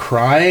interview, started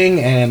crying,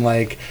 and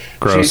like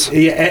Gross. and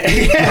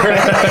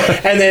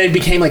then it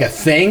became like a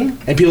thing,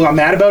 and people got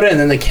mad about it, and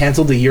then they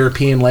canceled the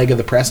European leg of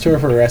the press tour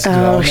for Arrested Oh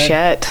Development.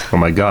 shit! Oh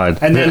my god.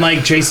 And then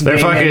like Jason their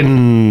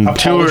Bateman fucking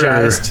tour.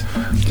 apologized.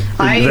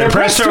 Their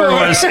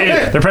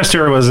press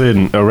tour was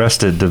in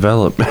Arrested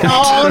Development.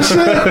 Oh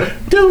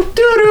shit! Do do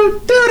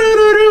do do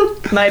do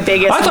do. My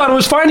biggest. I thought it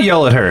was fine to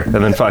yell at her, and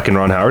then fucking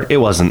Ron Howard. It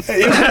wasn't.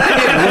 It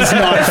was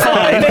not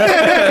fine.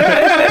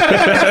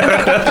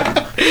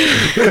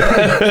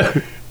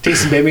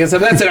 Jason Bateman gets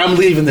up. That's it. I'm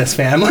leaving this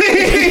family.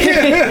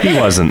 He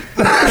wasn't.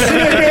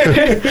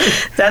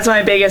 That's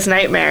my biggest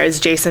nightmare is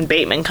Jason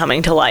Bateman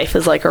coming to life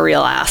as like a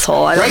real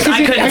asshole. I Right? 'Cause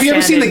couldn't have you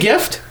ever stand seen it. The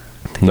Gift?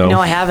 No. No,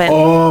 I haven't.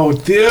 Oh,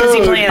 dude. Does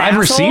he play an I've asshole?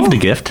 received a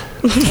gift.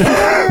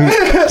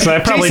 So I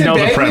probably Jason know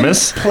the Bateman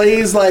premise.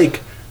 Plays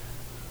like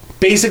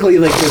basically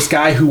like this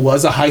guy who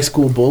was a high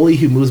school bully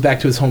who moves back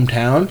to his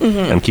hometown,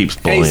 And keeps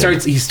and bullying.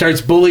 he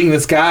starts bullying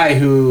this guy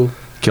who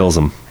Kills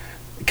him.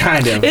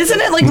 kind of. Isn't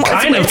it like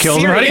Kind of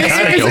kills him, right? serious?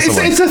 Kinda kills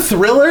someone. It's a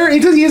thriller. He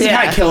doesn't Yeah.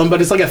 kind of kill him,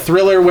 but it's like a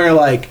thriller where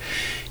like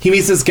he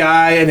meets this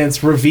guy and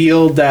it's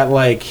revealed that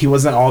like he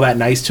wasn't all that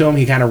nice to him.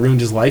 He kind of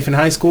ruined his life in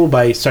high school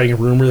by starting a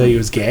rumor that he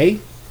was gay.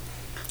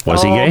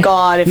 Was he Oh gay?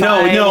 God! If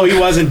No, I... he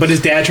wasn't. But his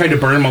dad tried to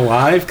burn him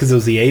alive because it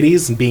was the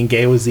 '80s and being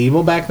gay was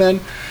evil back then.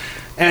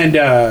 And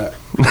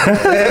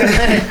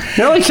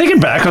Like thinking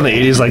back on the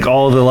 80s, like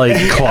all the like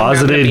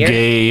closeted beer.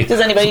 gay. Does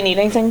anybody need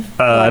anything?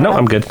 No,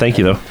 I'm good. Thank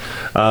you though.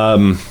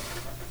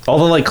 All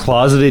the like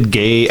closeted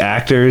gay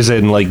actors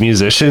and like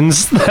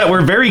musicians that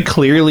were very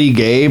clearly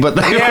gay, but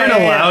they weren't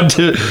allowed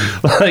to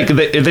like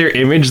their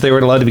image. They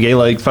weren't allowed to be gay.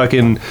 Like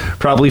fucking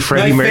probably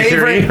Freddie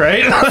Mercury,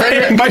 right?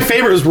 My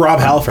favorite was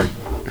Rob Halford.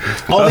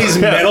 All these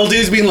metal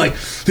dudes being like,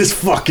 "This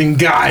fucking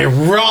guy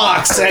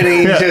rocks," and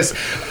he just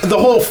the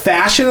whole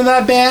fashion of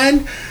that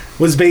band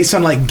was based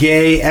on like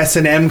gay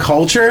S&M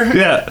culture.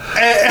 Yeah.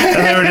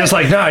 And they were just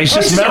like, nah, he's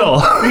just metal.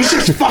 He's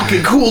just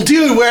fucking cool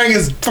dude wearing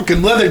his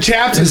fucking leather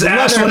chaps. His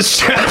ass was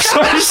straps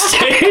on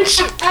stage.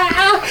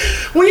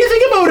 When you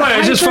think about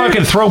I just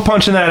fucking throw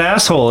punching that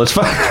asshole. It's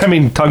I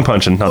mean, tongue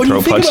punching, not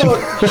throw punching. When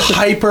you think about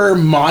hyper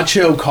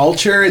macho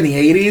culture in the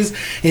 80s,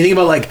 and you think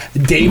about like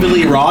David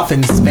Lee Roth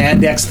and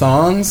spandex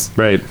thongs.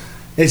 Right.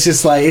 It's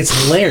just like, it's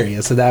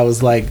hilarious. So that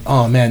was like,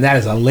 oh man, that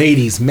is a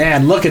ladies'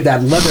 man. Look at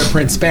that leather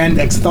print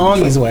spandex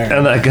thong he's wearing.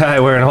 And that guy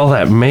wearing all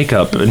that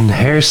makeup and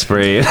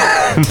hairspray.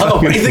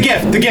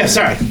 The gift,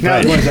 sorry. No,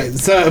 Right.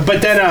 So,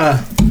 but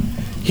then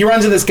he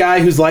runs into this guy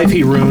whose life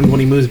he ruined when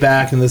he moves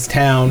back in this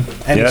town,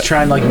 and he's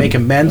trying to like make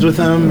amends with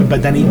him,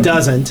 but then he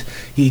doesn't.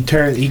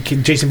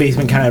 Jason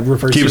Bateman kind of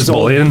refers to his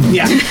bullying.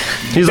 Yeah.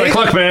 He's like,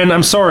 look, man,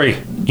 I'm sorry,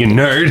 you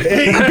nerd.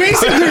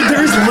 Basically,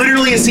 there's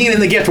literally a scene in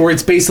The Gift where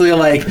it's basically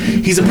like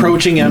he's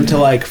approaching him to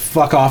like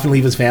fuck off and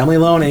leave his family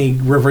alone, and he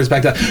reverts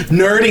back to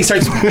nerd, and he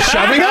starts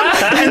shoving him,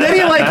 and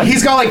then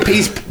he's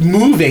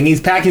moving, he's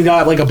packing, he's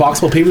got like a box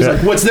full of papers,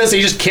 like, what's this? And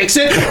he just kicks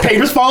it,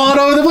 papers fall all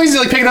over the place, he's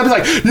like picking it up, he's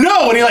like,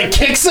 no, and he like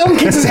kicks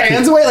his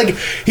hands away, like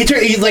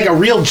he's like a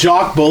real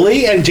jock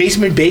bully, and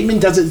Jason Bateman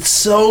does it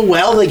so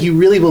well, like you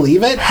really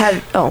believe it.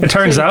 It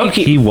turns out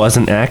he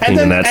wasn't acting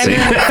in that scene.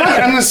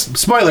 I'm gonna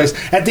spoilers.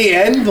 At the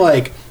end,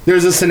 like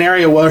there's a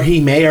scenario where he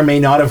may or may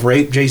not have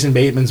raped Jason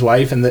Bateman's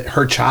wife, and that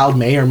her child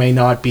may or may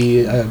not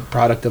be a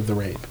product of the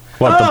rape.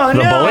 What, the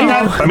bully?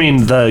 I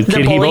mean, the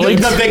kid he bullied?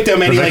 The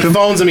victim, and he like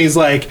phones him. He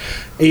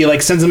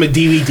sends him a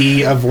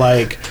DVD of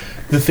like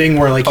the thing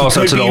where like he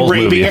could be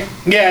raping her.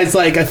 Yeah, it's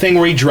like a thing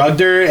where he drugged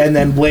her and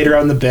then laid her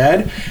on the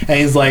bed, and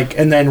he's like,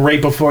 and then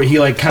right before he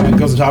like kind of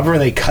goes on top of her,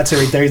 and they cuts it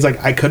right there. He's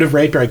like, I could have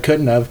raped her, I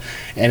couldn't have,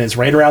 and it's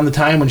right around the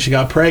time when she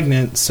got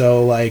pregnant.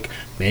 So like,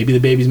 maybe the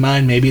baby's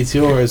mine, maybe it's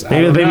yours.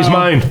 Maybe the baby's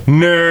mine,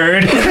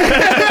 nerd.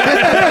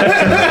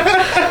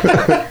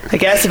 I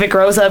guess if it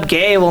grows up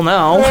gay, we'll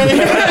know.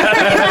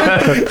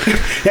 Yeah,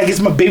 I guess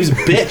my baby's a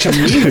bitch. I'm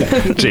leaving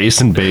it.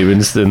 Jason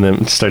Bateman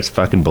then starts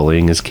fucking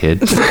bullying his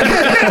kid.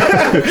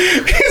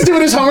 He's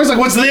doing his homework. He's like,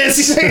 what's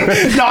this?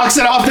 He knocks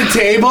it off the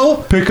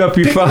table. Pick up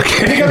your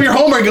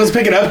homework. Goes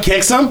pick it up.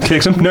 Kicks him,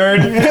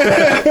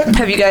 nerd.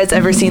 Have you guys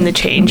ever seen The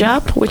Change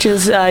Up, which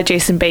is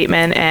Jason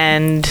Bateman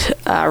and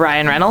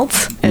Ryan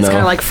Reynolds? It's kind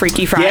of like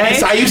Freaky Friday.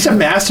 Yes, I used to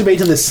masturbate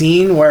to the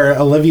scene where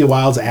Olivia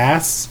Wilde's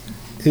ass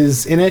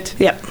is in it.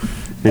 Yep.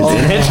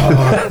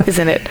 Is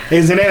in it?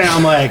 Isn't it? And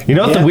I'm like, you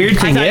know what the weird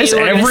thing is?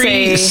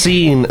 Every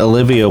scene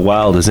Olivia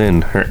Wilde is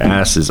in, her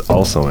ass is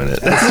also in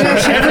it.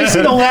 Every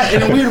single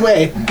in a weird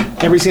way,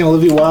 every scene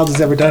Olivia Wilde has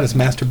ever done is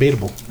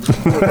masturbatable.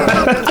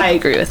 I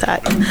agree with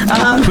that.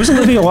 Who's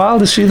Olivia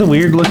Wilde? Is she the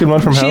weird looking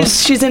one from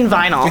House? She's in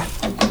Vinyl.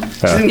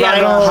 She's in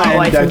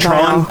Vinyl and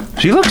Tron.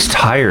 She looks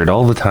tired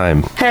all the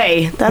time.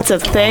 Hey, that's a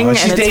thing, and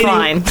it's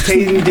fine.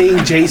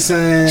 Dating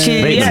Jason.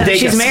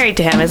 She's married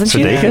to him, isn't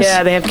she? Sudeikis?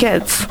 Yeah, they have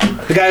kids.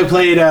 The guy who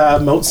played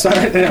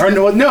Mozart, or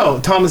no,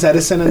 Thomas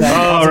Edison. And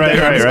that. Oh,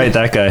 right,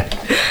 that guy.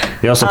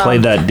 He also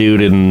played that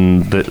dude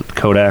in the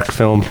Kodak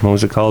film. What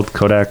was it called?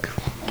 Kodak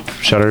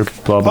Shutter,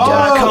 blah, blah,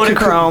 blah.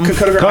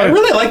 Kodachrome. I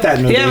really like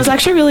that movie. Yeah, it was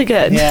actually really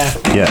good. Yeah.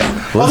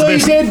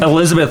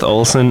 Elizabeth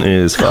Olsen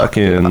is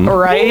fucking...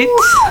 Right?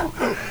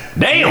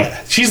 Damn!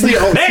 Yeah. She's the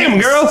Damn,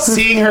 girl!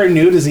 Seeing her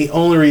nude is the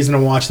only reason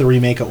to watch the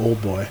remake of Old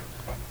Boy.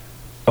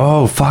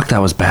 Oh, fuck, that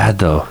was bad,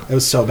 though. It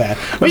was so bad.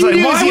 I was like,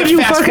 why would you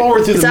fast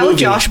forward through the movie? Is that with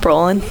Josh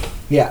Brolin?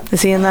 Yeah.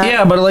 Is he in that?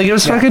 Yeah, but like it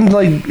was fucking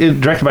like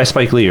directed by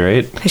Spike Lee,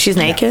 right? She's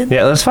naked?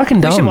 Yeah, that's fucking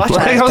dumb. We should watch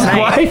that I was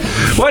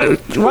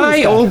like,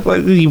 why Old Boy?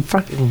 You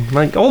fucking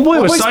like Old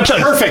Boy was such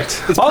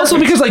perfect. It's also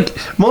perfect. Because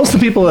like most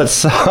of the people that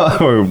saw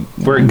or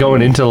were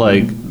going into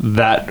like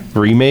that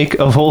remake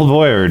of Old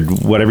Boy or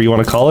whatever you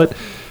want to call it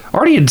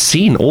already had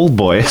seen Old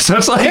Boy. So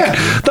it's like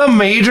the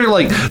major,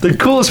 like the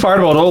coolest part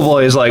about Old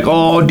Boy is like,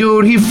 oh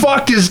dude, he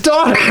fucked his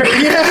daughter.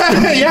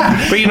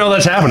 Yeah. But you know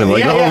that's happening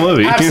like the whole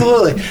movie.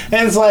 Absolutely.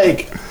 And it's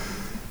like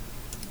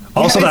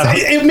also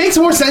it makes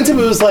more sense if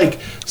it was like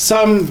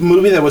some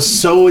movie that was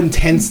so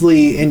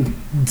intensely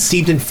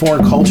steeped in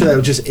foreign culture that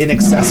was just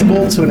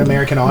inaccessible to an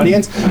American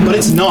audience, but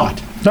it's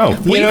not. No.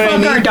 We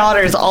fuck our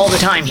daughters all the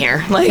time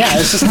here. Like, yeah,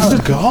 it's just how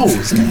it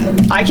goes,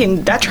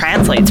 man. That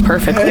translates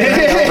perfectly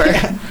right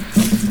over.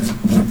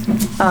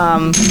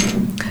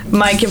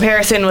 My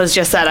comparison was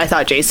just that I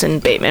thought Jason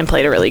Bateman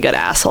played a really good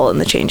asshole in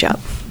The Change Up.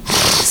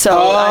 So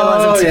I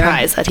wasn't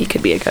surprised that he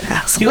could be a good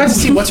asshole. You got to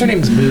see what's her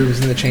name's moves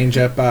in The Change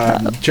Up.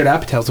 Judd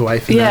Apatow's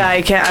wife.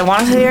 I can't. I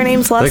want to say her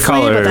name's Leslie,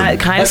 but that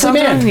kind of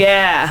something. Mann.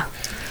 Yeah.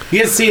 You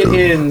get to see it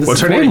in. What's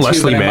her name?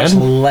 Leslie Mann. A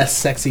much less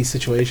sexy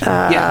situation.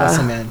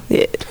 Leslie Mann.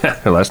 Yeah.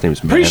 Her last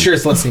name's Mann. Pretty sure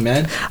it's Leslie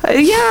Mann.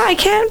 I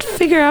can't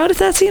figure out if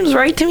that seems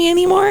right to me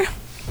anymore.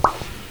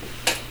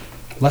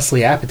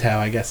 Leslie Apatow,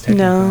 I guess.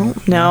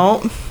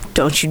 No.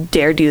 Don't you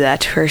dare do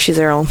that to her. She's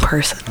her own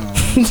person.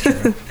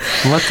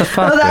 What the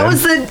fuck? Well, that man?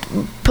 was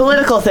the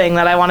political thing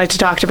that I wanted to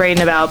talk to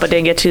Breydon about, but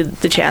didn't get to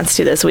the chance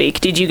to this week.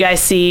 Did you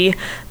guys see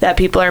that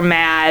people are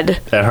mad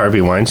At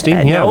Harvey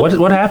Weinstein? Yeah. nope.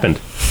 What happened?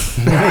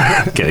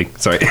 Kidding.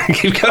 Sorry.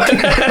 Keep going.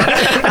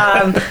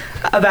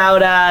 about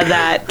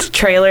that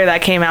trailer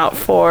that came out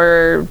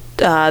for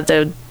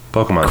the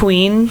Pokemon.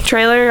 Queen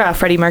trailer,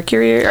 Freddie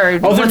Mercury, or they're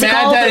what's it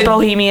mad called? that The it-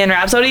 Bohemian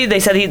Rhapsody. They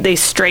said they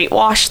straight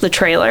washed the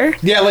trailer.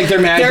 Yeah, like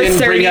they're mad. Their didn't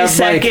bring up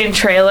 30-second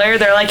trailer.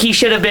 They're like, he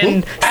should have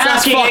been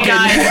Ass sucking a fucking.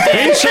 guy's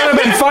He should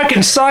have been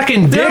fucking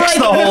sucking dicks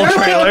the whole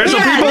trailer so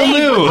yeah, people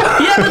knew.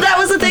 Yeah, but that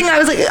was the thing. I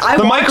was like,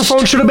 The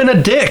microphone should have been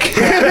a dick.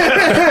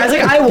 I was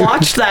like, I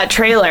watched that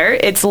trailer.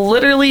 It's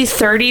literally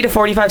 30 to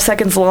 45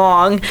 seconds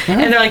long,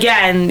 and they're like,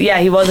 yeah,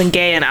 he wasn't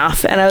gay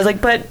enough. And I was like,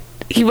 but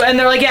and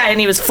they're like, yeah, and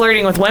he was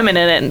flirting with women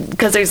in it,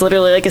 because there's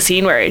literally like a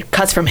scene where it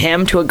cuts from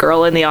him to a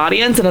girl in the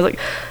audience, and I was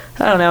like,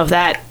 I don't know if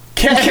that.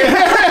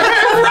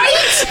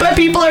 Right? But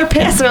people are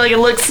pissed. They're like, it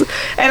looks,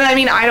 and I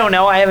mean, I don't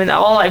know.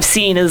 All I've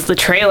seen is the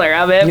trailer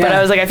of it, but Yeah.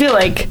 I was like, I feel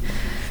like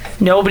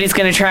nobody's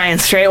gonna try and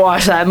straight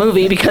wash that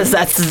movie because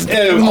that's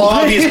An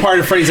obvious part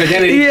of Freddie's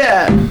identity.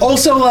 yeah.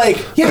 Also,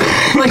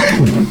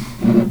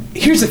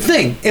 here's the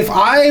thing: if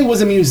I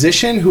was a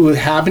musician who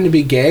happened to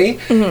be gay,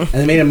 and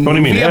they made a movie, What do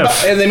you mean, about,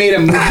 if? and they made a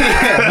movie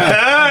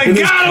in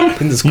this, got him!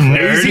 in this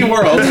crazy Nerd.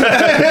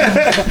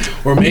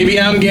 world, or maybe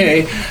I'm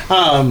gay,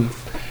 and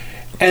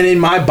in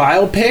my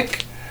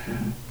biopic,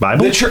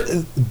 Bible?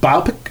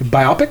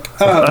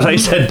 biopic, I thought you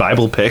said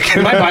Bible pick.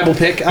 my Bible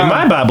pick, In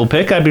my Bible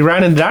pick, I'd be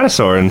riding a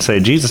dinosaur and say,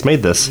 Jesus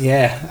made this.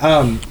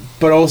 yeah,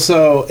 but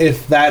also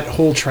if that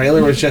whole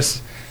trailer was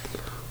just.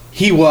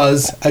 He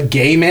was a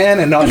gay man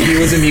and not he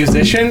was a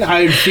musician,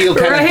 I'd feel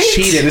kind Right? of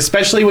cheated,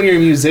 especially when you're a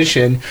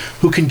musician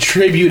who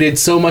contributed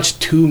so much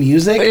to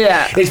music.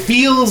 Yeah. It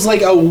feels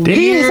like a Did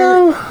he, weird...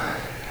 though?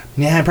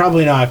 Yeah,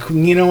 probably not.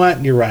 You know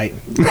what? You're right.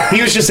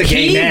 He was just a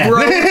gay He man.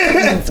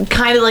 wrote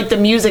kind of like the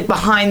music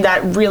behind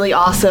that really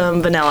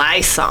awesome Vanilla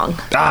Ice song.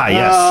 Ah,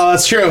 yes. Oh,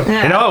 that's true.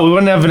 Yeah. You know, we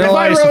wouldn't have Vanilla If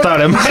I Ice wrote- without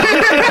him.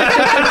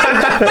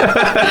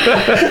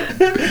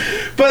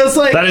 But it's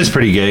like... That is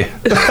pretty gay.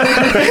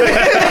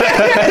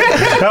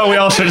 Oh, we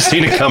all should have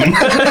seen it coming.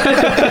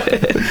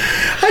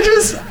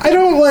 I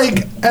don't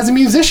like... As a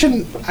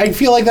musician, I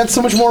feel like that's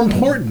so much more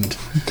important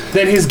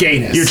than his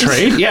gayness. Your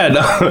trade? Yeah,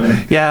 no.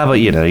 Yeah, but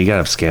you gotta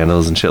have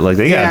scandals and shit like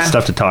that. You gotta Yeah. have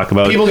stuff to talk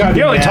about. People gotta be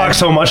You only mad. talk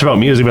so much about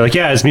music. Be like,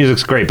 yeah, his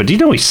music's great, but do you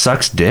know he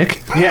sucks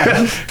dick?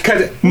 Yeah.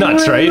 'Cause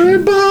Nuts, right?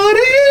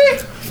 Everybody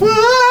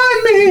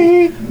find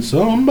me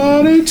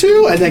somebody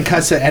to... And then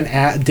cuts it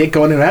and dick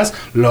going in an ass.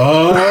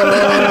 Lord.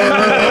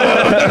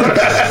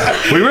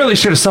 We really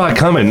should have saw it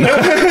coming. The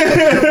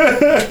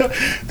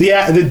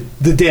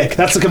dick.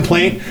 That's the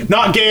complaint.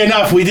 Not gay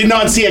enough. We did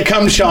not see a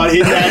cum shot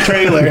in that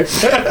trailer.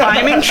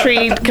 I'm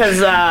intrigued because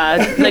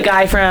the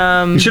guy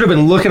from... You should have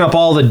been looking up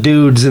all the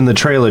dudes in the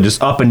trailer,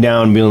 just up and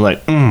down, being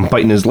like,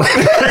 biting his lip.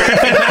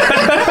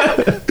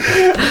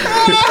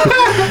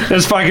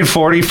 There's fucking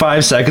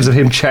 45 seconds of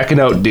him checking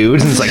out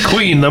dudes, and it's like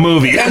Queen, the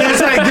movie. And there's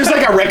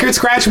like a record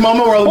scratch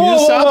moment where the Whoa,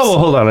 music stops. whoa,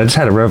 hold on. I just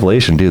had a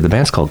revelation, dude. The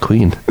band's called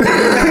Queen.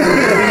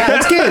 Yeah,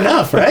 that's gay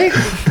enough, right?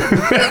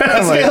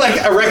 That's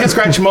like a record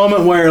scratch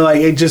moment where like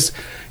it just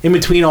in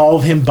between all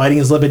of him biting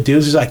his lip at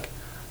dudes, he's like,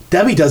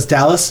 Debbie does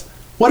Dallas.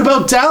 What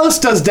about Dallas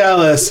does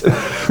Dallas?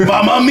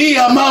 Mamma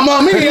mia,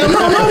 mamma mia,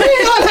 mamma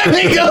mia, let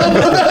me go.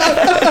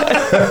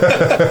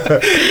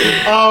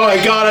 Oh my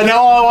god, and now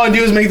all I want to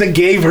do is make the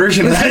gay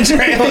version of that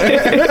trailer.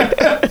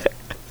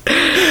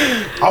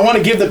 I want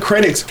to give the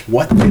critics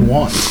what they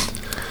want.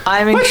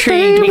 I'm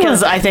intrigued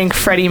because I think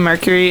Freddie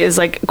Mercury is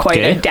like quite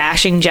Okay. a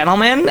dashing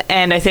gentleman,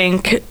 and I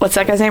think what's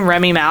that guy's name?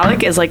 Rami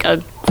Malek is like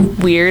a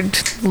weird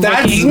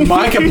That's looking.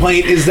 my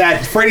complaint is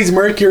that Freddie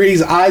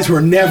Mercury's eyes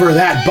were never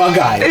that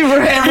bug-eyed.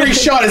 Every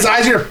shot, his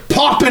eyes are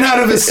popping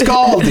out of his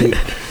skull, dude.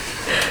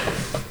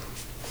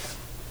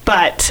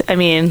 But I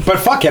mean, But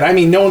fuck it. I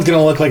mean, no one's going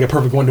to look like a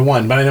perfect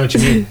one-to-one, but I know what you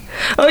mean.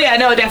 oh yeah,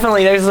 no,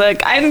 definitely. There's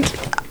like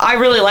I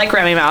really like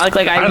Rami Malek.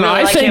 Like I don't really know,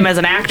 I like think- him as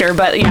an actor.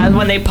 But yeah,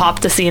 when they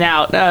popped the scene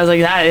out, I was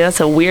like, that's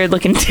a weird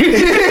looking dude.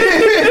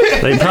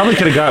 They probably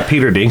could have got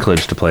Peter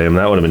Dinklage to play him.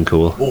 That would have been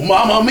cool. Oh,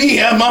 mamma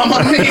mia,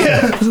 mamma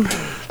mia.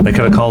 They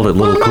could have called it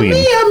Little Mamma Queen.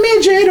 mia,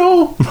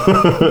 midget-o.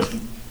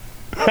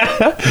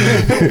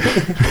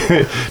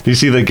 Do you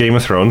see the Game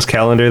of Thrones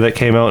calendar that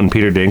came out and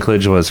Peter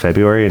Dinklage was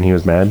February and he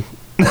was mad?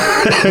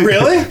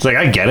 Really? It's like,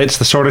 I get it. It's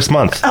the shortest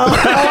month. I'm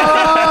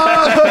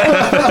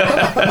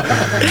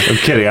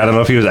kidding. I don't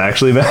know if he was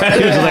actually mad.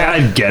 He was like,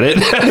 I get it.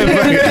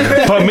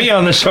 Put me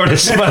on the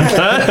shortest month,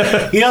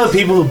 huh? You know the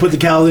people who put the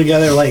calendar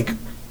together, like,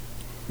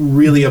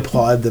 really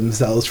applaud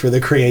themselves for the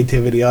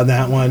creativity on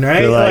that one,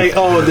 right? They're like-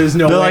 oh, there's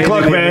no They're way like,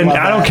 look, they man, love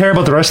I don't that." care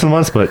about the rest of the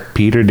months, but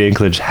Peter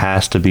Dinklage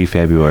has to be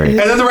February. And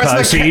then the rest of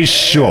the Because he's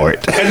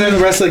short. And then the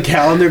rest of the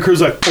calendar crew's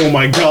like, oh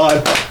my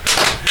god.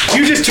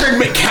 You just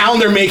turned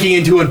calendar making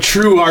into a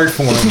true art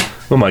form.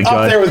 Oh my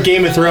Up there god. with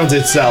Game of Thrones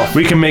itself.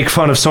 We can make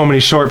fun of so many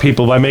short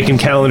people by making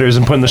calendars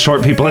and putting the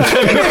short people in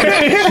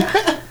February.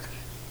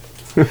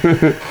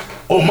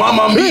 Oh,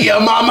 Mamma Mia,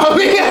 Mamma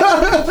Mia.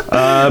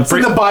 It's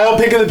like the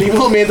biopic of the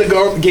people who made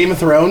the Game of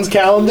Thrones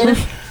calendar.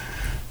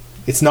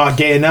 It's not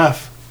gay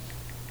enough.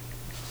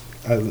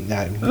 I was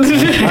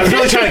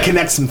really trying to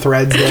connect some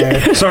threads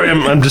there. Sorry,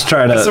 I'm just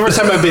trying to... That's the first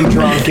time I've been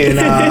drunk in...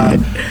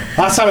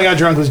 last time I got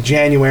drunk was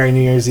January,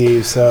 New Year's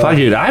Eve, so... Fuck,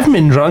 dude, I haven't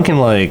been drunk in,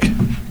 like...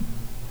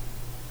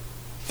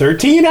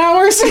 13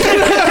 hours?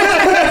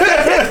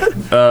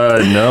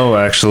 No,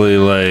 actually,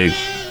 like...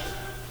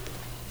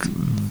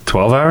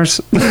 12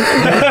 hours?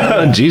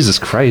 Jesus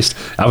Christ.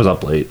 I was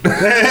up late.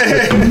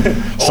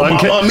 Sun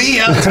Mamma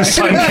Mia!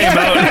 sun came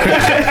out.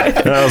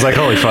 And I was like,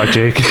 holy fuck,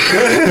 Jake.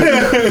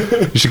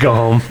 You should go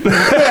home.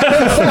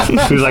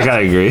 He was like,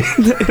 I agree.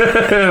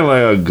 I'm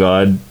like, oh,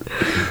 God.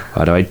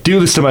 Why do I do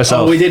this to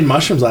myself? Oh, we did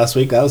mushrooms last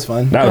week. That was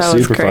fun. That was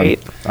super great.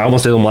 fun. I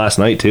almost did them last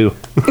night, too.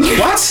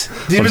 What?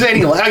 Did you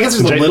anything left? I guess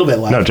there's a little bit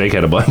left. No, Jake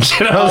had a bunch.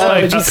 And I was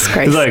like, Jesus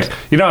Christ. He's like,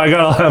 I got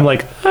all... I'm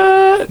like,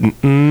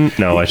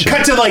 no, I shouldn't.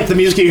 Cut to like the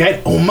music in your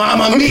head. Oh,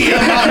 Mamma Mia,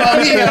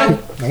 Mamma Mia.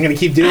 I'm gonna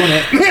keep doing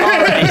it.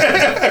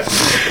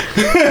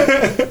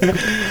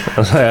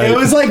 It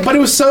was like, but it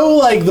was so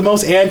like the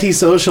most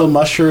antisocial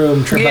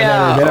mushroom trip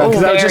I've ever been on,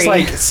 because I was just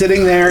like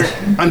sitting there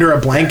under a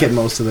blanket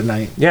most of the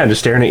night. Yeah,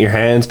 just staring at your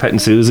hands, petting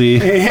Susie.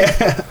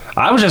 Yeah.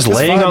 I was just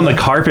laying on the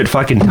carpet,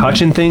 fucking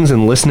touching things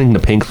and listening to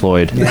Pink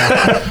Floyd.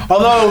 Yeah.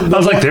 Although I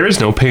was like, there is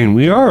no pain.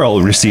 We are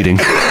all receding.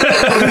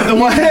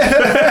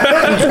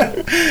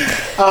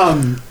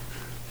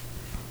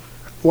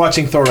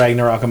 Watching Thor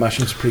Ragnarok on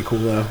mushrooms is pretty cool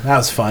though. That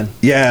was fun.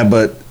 Yeah,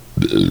 but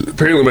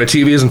apparently my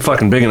TV isn't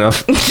fucking big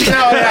enough. No,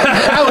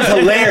 that was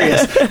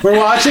hilarious. We're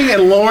watching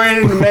and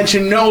Loren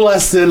mentioned no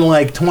less than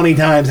like 20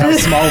 times how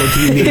small the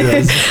TV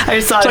is. I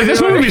saw it's like, this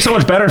movie would be so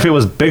much better if it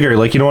was bigger.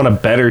 Like, on a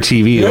better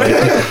TV.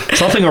 Like,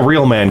 something a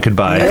real man could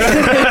buy. A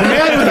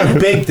man with a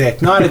big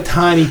dick, not a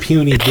tiny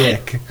puny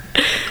dick.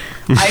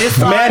 I just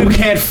a man who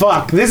can't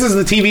fuck. This is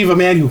the TV of a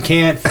man who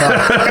can't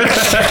fuck.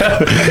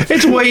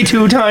 It's way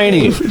too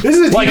tiny. This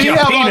is a TV like your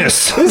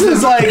penis. This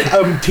is like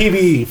a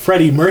TV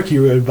Freddie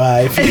Mercury would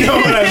buy, if you know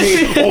what I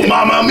mean. Oh,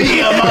 Mamma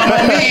Mia,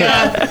 Mamma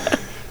Mia.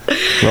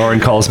 Loren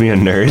calls me a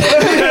nerd.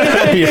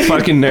 You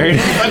fucking nerd.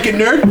 Fucking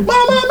nerd.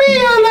 Mamma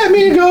Mia, let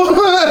me go.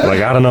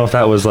 Like, I don't know if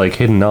that was like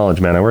hidden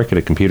knowledge, man. I work at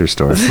a computer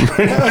store.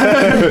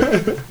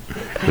 It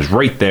was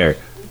right there.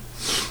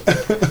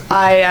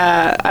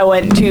 I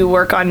went to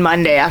work on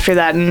Monday after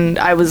that, and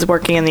I was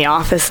working in the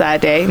office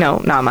that day. No,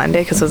 not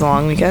Monday, because it was a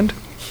long weekend.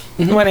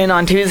 Went in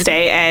on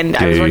Tuesday, and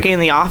I was working in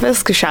the office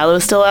because Shiloh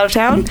was still out of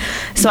town.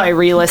 So I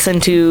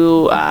re-listened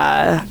to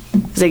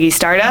Ziggy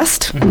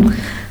Stardust.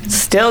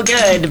 Still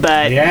good,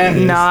 but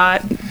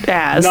not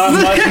as. Not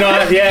much,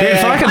 not, yeah. Dude,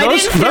 fucking I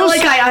didn't feel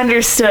like I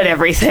understood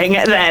everything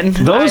then.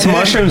 Those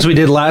mushrooms we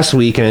did last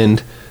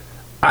weekend...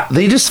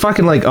 they just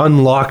fucking like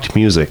unlocked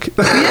music.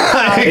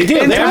 Yeah, they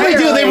do. They really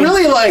do. They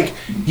really like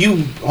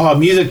you. Oh,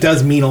 music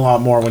does mean a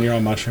lot more when you're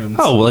on mushrooms.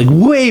 Oh, like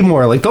way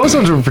more. Like those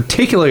ones were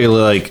particularly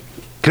like,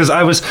 because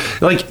I was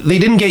like, they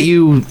didn't get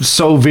you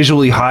so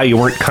visually high you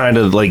weren't kind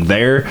of like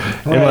there,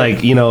 and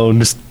like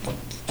just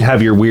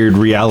have your weird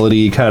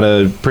reality kind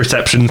of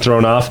perception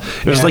thrown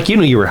off. It was like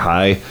you were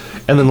high.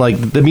 And then, like,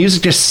 the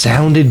music just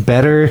sounded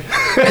better.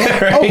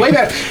 Right? Oh, way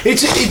better.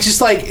 It's just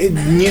like,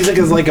 music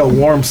is like a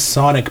warm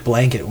sonic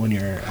blanket when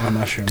you're on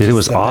mushrooms. Dude, it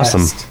was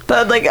awesome.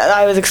 But, like,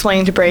 I was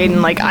explaining to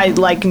Breydon, like, I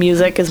like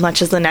music as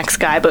much as the next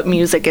guy, but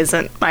music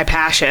isn't my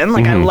passion.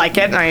 Like, I like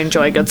it, and I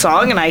enjoy a good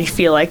song, and I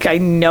feel like I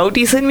know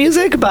decent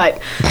music, but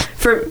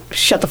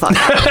shut the fuck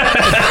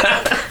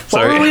up.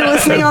 What were we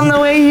listening on the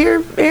way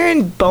here,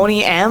 Aaron?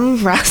 Boney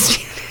M?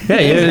 Rasputin?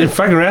 Yeah,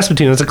 fucking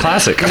Rasputin. It's a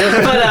classic. But,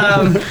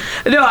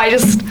 no,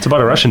 it's about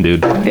a Russian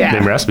dude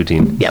named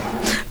Rasputin. Yep.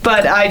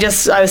 But I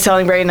was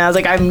telling Breydon, I was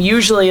like, I'm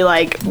usually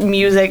like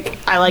music.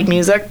 I like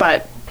music,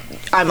 but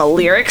I'm a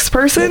lyrics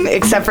person,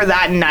 except for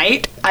that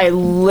night. I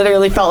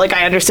literally felt like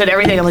I understood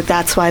everything. I'm like,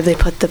 that's why they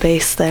put the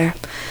bass there.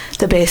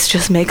 The bass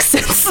just makes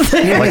sense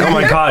there. Like, oh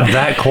my god,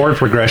 that chord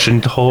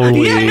progression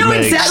totally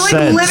makes exactly.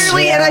 sense. Like,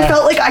 literally, and I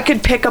felt like I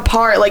could pick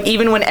apart, like,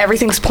 even when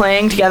everything's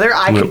playing together,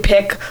 I could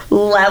pick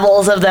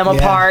levels of them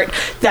apart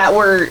that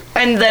were,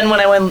 and then when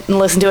I went and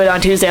listened to it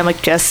on Tuesday, I'm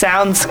like, just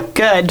sounds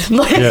good.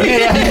 Like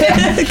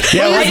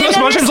those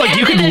mushrooms, like,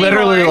 you could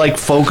literally, like,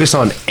 focus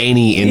on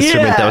any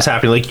instrument that was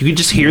happening. Like, you could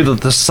just hear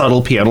the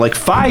subtle piano. Like,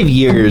 5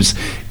 years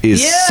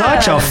is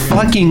such a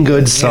fucking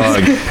good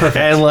song.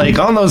 And, like,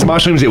 on those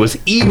mushrooms, it was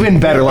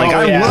even better. Like,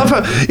 I love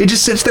how it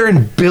just sits there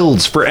and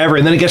builds forever,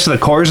 and then it gets to the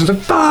chorus and it's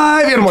like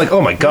 5, and I'm like, oh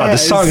my god,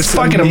 this song is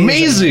fucking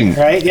amazing.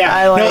 Right? Yeah.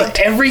 I like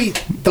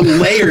the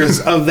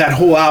layers of that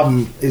whole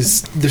album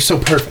they're so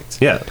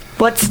perfect. Yeah.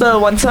 What's the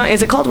one song?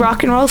 Is it called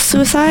Rock and Roll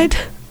Suicide?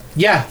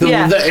 Yeah, the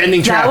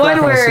ending track. That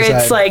one where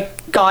it's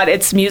like, God,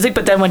 it's music,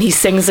 but then when he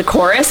sings the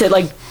chorus, it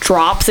like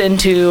drops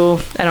into,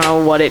 I don't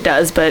know what it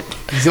does, but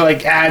to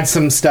like add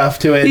some stuff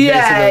to it.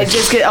 Yeah, basically.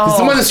 just get It's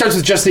the one that starts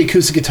with just the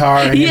acoustic guitar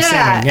and you're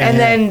singing. and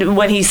then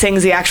when he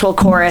sings the actual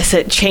chorus,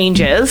 it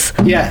changes.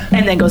 Yeah.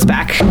 And then goes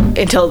back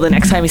until the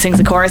next time he sings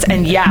the chorus.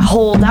 And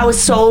that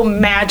was so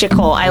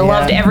magical. I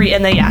loved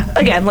and then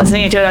again,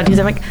 listening to it on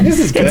Tuesday, I'm like, this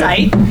is good. It's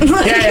aight.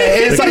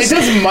 It's like, it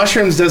does,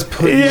 mushrooms does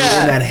put you in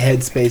that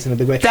headspace in a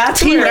big way.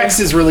 T-Rex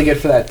is really good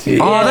for that too.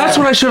 Oh, that's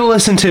what I should have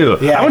listened to.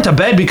 Yeah. I went to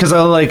bed because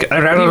I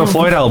ran out of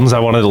Floyd albums I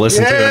wanted to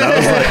listen to.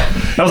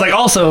 And I was like,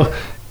 also,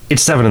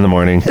 it's 7 a.m.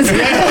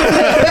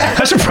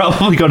 I should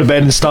probably go to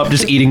bed and stop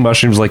just eating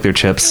mushrooms like they're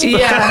chips.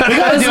 Yeah. We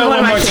gotta do it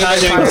one more time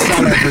during the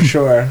summer for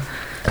sure.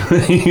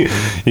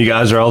 You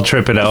guys are all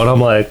tripping out.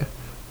 I'm like,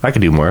 I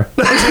could do more.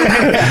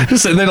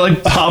 Just sitting there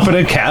like popping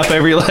a cap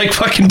every like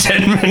fucking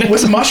 10 minutes.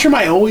 With mushroom,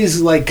 I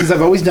always like, because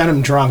I've always done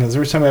them drunk. It's the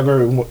first time I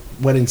ever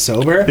went in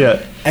sober.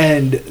 Yeah.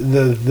 And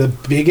the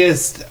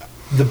biggest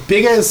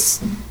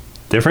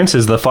difference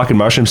is the fucking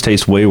mushrooms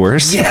taste way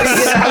worse.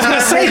 Yes, I was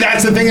gonna say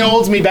that's the thing that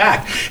holds me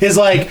back. Is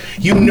like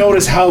you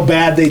notice how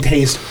bad they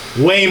taste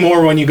way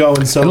more when you go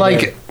in sober. And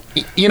like,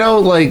 you know,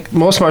 like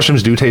most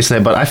mushrooms do taste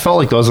that, but I felt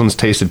like those ones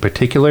tasted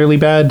particularly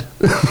bad.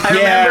 I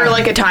remember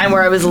like a time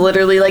where I was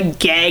literally like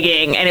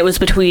gagging, and it was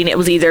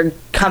either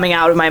coming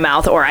out of my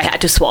mouth or I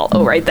had to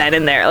swallow right then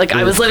and there. Like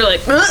I was literally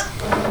like,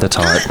 That's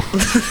hot.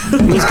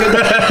 It was good.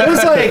 It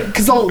was like,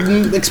 because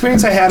the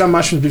experience I had on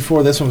mushrooms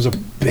before this one was a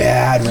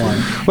bad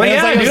one. Well,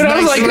 yeah, dude. I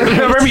was like,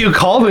 I remember you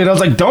called me and I was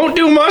like, "Don't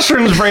do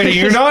mushrooms, Brady.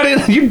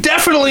 You're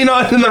definitely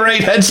not in the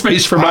right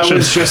headspace for mushrooms." I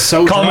was just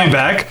so Call drunk. me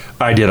back.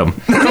 I did them.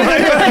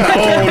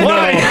 Oh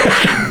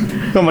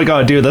Why? Oh my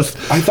god, dude. I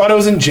thought I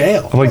was in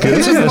jail. I'm like, dude,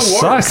 this is the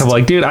suck. I'm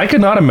like, dude, I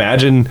could not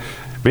imagine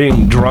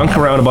being drunk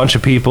around a bunch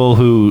of people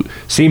who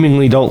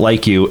seemingly don't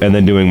like you and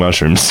then doing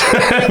mushrooms.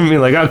 I mean,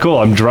 like, oh, cool.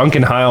 I'm drunk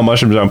and high on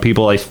mushrooms on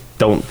people I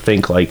don't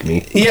think like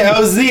me. Yeah, it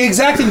was the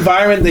exact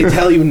environment they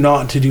tell you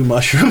not to do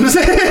mushrooms.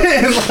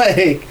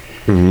 Like,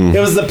 it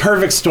was the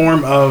perfect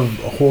storm of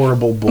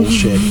horrible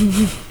bullshit.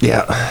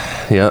 Yeah.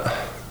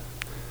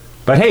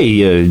 But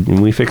hey,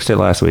 we fixed it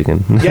last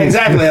weekend. Yeah,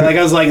 exactly. Like,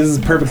 I was like, this is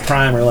a perfect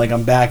primer. Like,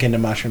 I'm back into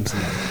mushrooms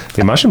again.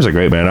 Yeah, mushrooms are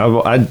great, man.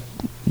 I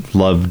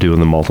love doing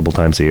them multiple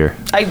times a year.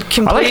 I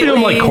like to do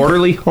them like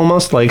quarterly,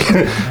 almost like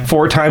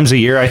 4 times a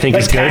year. I think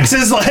like is good.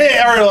 taxes, like,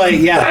 or like,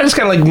 I just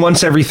kind of like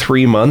once every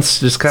 3 months.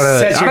 Just kind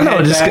of, I don't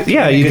know. Just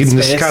you can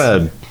just kind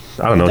of.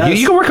 I don't know.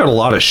 You can work out a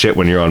lot of shit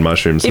when you're on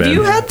mushrooms. If man.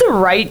 you had the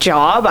right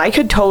job, I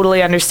could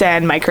totally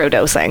understand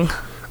microdosing.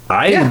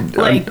 I can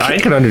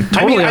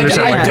totally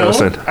understand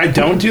microdosing. I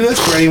don't do this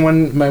for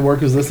anyone in my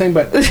work who's listening,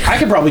 but I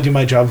could probably do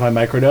my job if I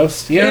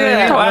microdose. You know what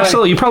I mean? Oh,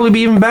 absolutely. You'd probably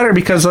be even better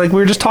because, like, we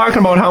were just talking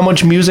about how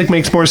much music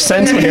makes more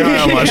sense when you're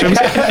on mushrooms.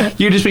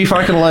 You'd just be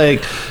fucking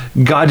like,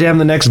 goddamn,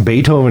 the next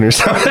Beethoven or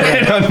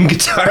something on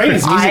guitar.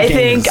 I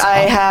think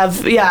I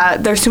have,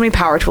 there's too many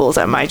power tools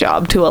at my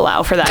job to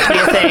allow for that to be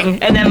a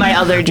thing. And then my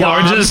other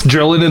job. Largest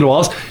drilling into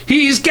walls.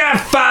 He's got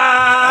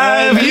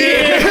 5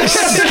 years.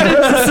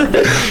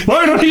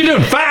 Lauren, what are you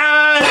doing? 5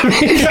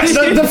 years.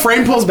 The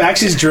frame pulls back.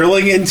 She's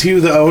drilling into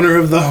the owner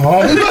of the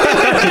home.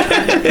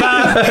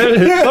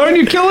 Lauren,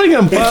 you're killing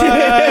him.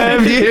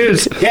 5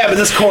 years. Yeah, but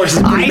this course is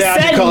pretty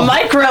magical.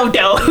 I said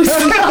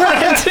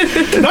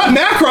microdose. Not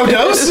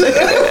macrodose.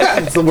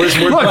 It's the worst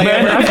word. Look,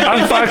 man,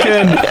 I'm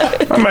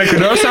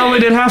microdose. I only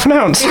did half an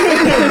ounce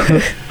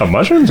of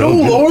mushrooms. Oh,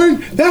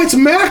 Lauren, that's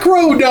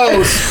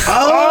macrodose.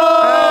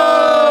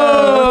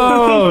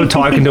 Oh,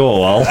 talking to a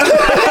wall.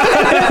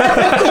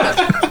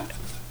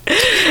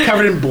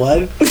 Covered in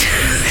blood.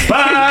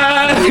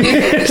 5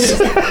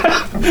 years.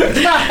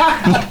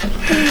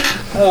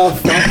 Oh,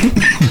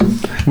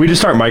 fuck. We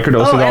just start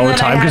microdosing all the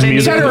time because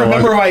music. I gotta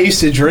remember why I used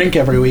to drink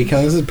every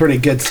weekend. This is pretty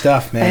good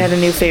stuff, man. I had a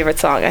new favorite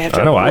song. I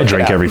know I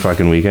drink every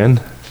fucking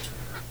weekend.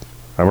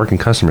 I work in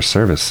customer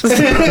service.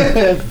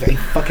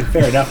 Fucking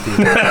fair enough, dude.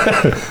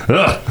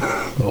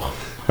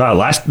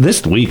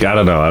 This week, I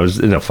don't know. I was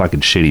in a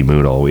fucking shitty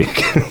mood all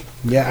week.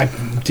 Yeah,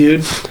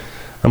 dude.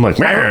 I'm like,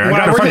 when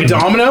I work at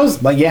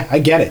Domino's, like, yeah, I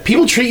get it.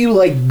 People treat you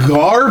like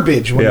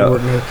garbage when you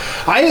work there.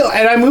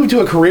 I moved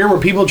to a career where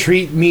people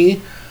treat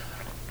me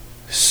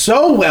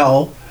so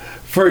well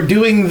for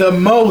doing the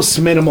most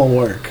minimal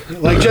work,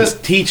 like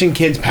just teaching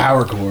kids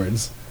power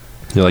chords.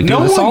 You're like, dude,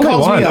 no that's one all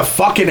calls I me a want.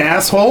 fucking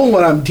asshole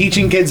when I'm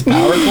teaching kids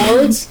power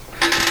chords.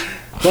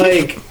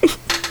 Like,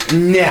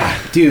 nah,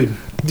 dude.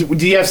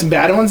 Do you have some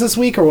bad ones this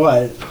week or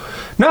what?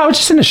 No, I was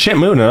just in a shit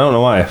mood, and I don't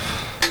know why.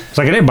 It's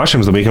like I did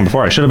mushrooms the weekend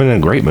before. I should have been in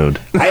a great mood.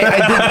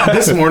 I did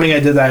this morning. I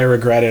did that. I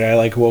regret it. I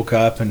like woke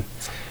up and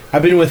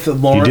I've been with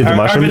Lauren. You did the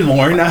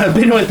mushroom? I've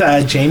been with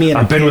Jamie. And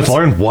I've been with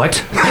Lauren.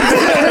 What?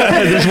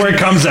 This is where it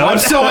comes out.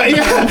 So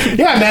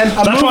yeah, man.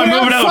 That's why I'm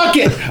moving out. Fuck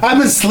it. I've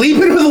been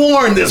sleeping with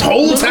Lauren this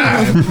whole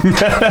time.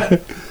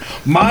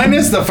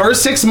 Minus the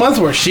first 6 months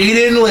where she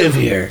didn't live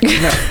here.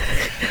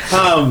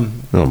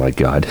 Oh my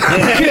god.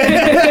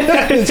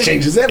 It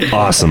changes everything.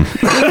 Awesome.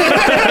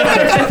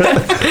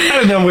 I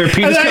don't know where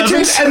Peter's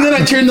cousins. And then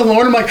I turned to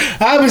Lauren. I'm like,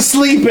 I was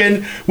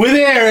sleeping with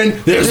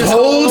Aaron this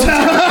whole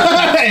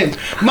time.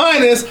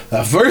 Minus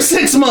the first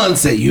 6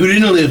 months that you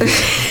didn't live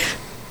here.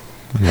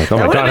 I'm like, oh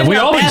That my would god, have have we been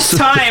the always best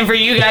time for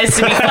you guys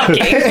to be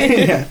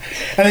fucking. Yeah.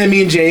 And then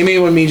me and Jamie,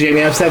 when me and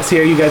Jamie have sex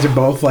here, you guys are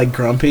both like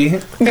grumpy.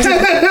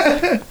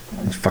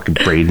 fucking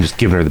Breydon just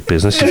giving her the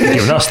business, she's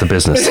giving us the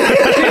business.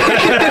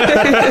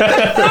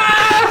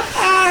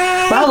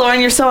 Wow, Loren,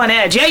 you're so on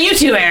edge. Yeah, you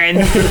too, Aaron.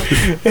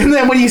 And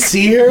then when you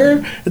see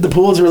her at the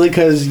pool, it's really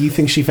because you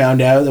think she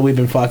found out that we've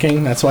been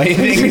fucking. That's why you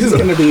think it's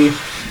going to be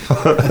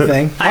a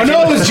thing. Oh,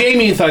 no, it was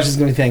Jamie who thought she was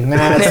going to be a thing. Nah,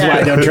 that's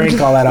why I don't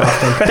drink all that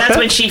often. That's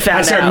when she found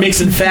I start out.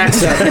 mixing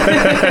facts up.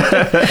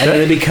 And then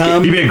they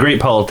become... You'd be a great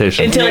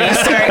politician. Until you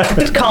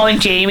start calling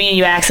Jamie and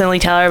you accidentally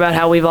tell her about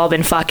how we've all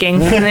been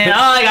fucking. And then,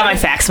 I got my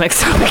facts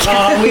mixed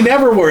up. we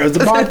never were. It was a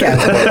podcast.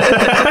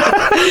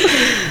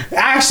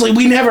 Actually,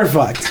 we never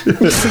fucked.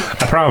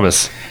 I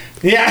promise.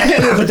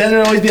 Yeah, but then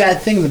there'd always be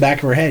that thing in the back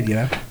of her head, you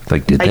know?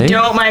 Like, did they? I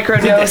don't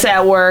microdose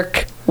at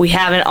work. We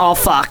haven't all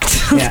fucked.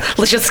 Yeah.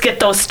 Let's just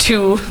get those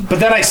two. But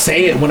then I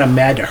say it when I'm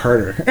mad to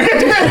hurt her.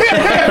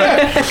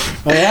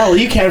 Well,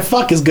 you can't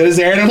fuck as good as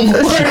Aaron and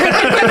Loren.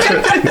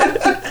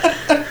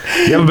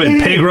 You ever been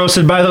pig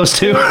roasted by those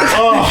two?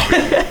 Oh,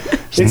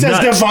 it's as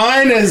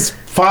divine as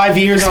 5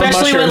 years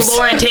Especially on when mushrooms.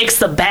 Loren takes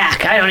the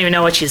back. I don't even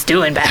know what she's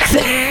doing back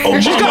there. Oh,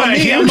 mamma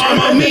mia,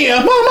 mamma mia,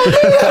 mamma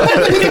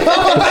mia.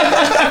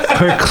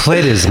 Her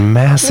clit is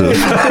massive.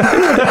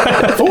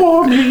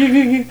 For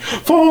me,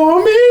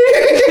 for me.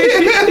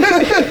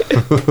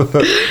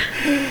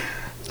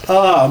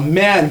 Oh,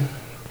 man.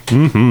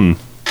 Mm-hmm.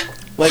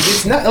 Like,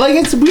 it's not, like,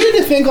 it's weird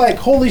to think, like,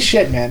 holy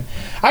shit, man.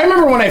 I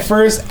remember when I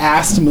first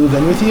asked to move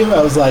in with you,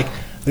 I was like,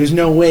 there's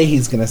no way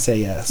he's gonna say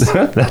yes.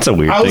 That's a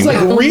weird I was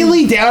thing. like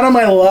really down on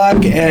my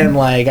luck, and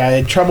like I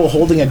had trouble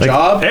holding a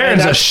job.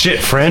 Aaron's a shit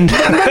friend.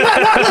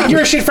 Not like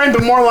you're a shit friend,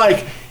 but more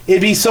like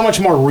it'd be so much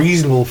more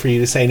reasonable for you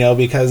to say no,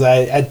 because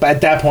at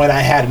that point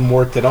I hadn't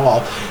worked at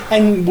all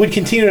and would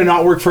continue to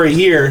not work for a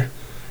year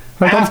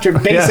after,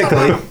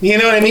 basically. Yeah. You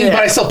know what I mean? Yeah.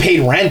 But I still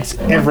paid rent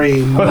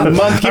every month.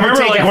 I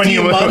remember like when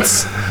you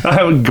months.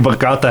 I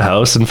got the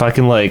house and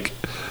fucking like.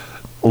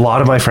 A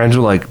lot of my friends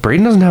were like,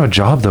 Breydon doesn't have a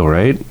job though,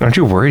 right? Aren't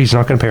you worried he's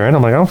not going to pay rent?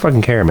 I'm like, I don't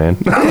fucking care, man.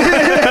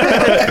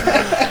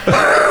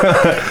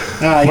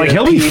 Like,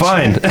 he'll be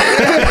fine. and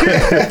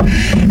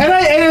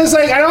it was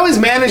like, I always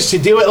managed to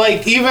do it,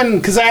 like, even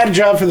because I had a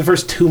job for the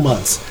first 2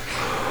 months.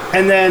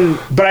 And then,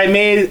 but I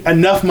made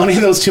enough money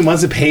in those 2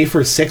 months to pay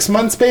for 6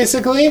 months,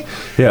 basically.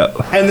 Yeah.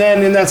 And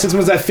then in that 6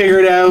 months, I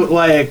figured out,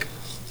 like,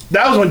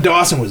 that was when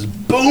Dawson was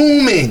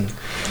booming.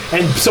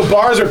 And so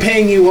bars are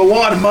paying you a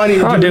lot of money.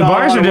 Oh, dude,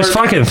 bars are just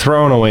fucking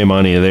throwing away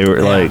money. They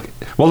were like,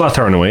 well, not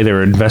throwing away. They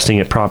were investing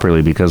it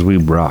properly because we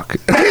rock.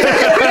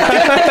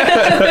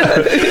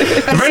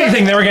 If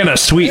anything, they were getting a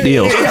sweet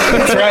deal.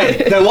 That's right.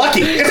 They're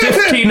lucky.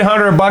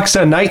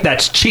 $1,500 a night.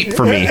 That's cheap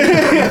for me.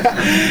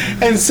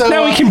 And so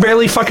now we can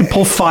barely fucking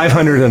pull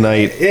 $500 a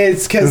night.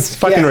 It's because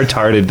fucking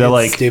retarded. They're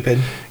like, stupid.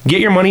 Get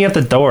your money at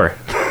the door.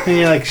 And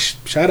you're like,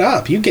 shut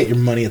up. You get your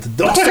money at the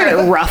door.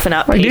 Start roughing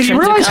up. Like, did you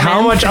realize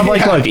how much? I'm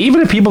like, look,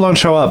 even if people don't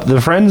show up, the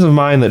friends of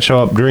mine that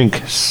show up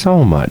drink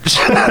so much.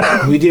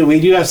 We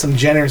do have some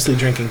generously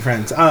drinking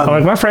friends.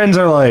 Like, my friends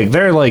are like,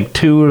 they're like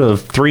 $200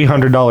 to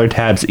 $300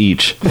 tabs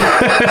each.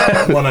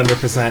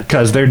 100%.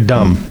 Because they're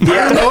dumb.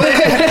 Yeah.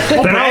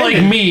 They're not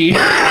like me,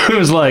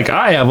 who's like,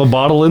 I have a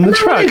bottle in the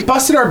truck. We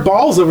busted our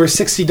balls over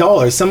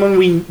 $60.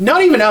 Someone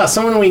not even us,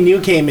 someone we knew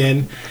came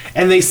in.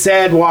 And they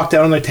said, walked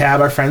out on their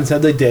tab. Our friends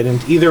said they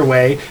didn't. Either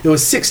way, it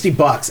was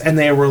 $60, and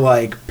they were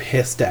like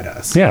pissed at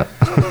us. Yeah,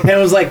 and it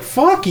was like,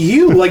 fuck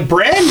you, like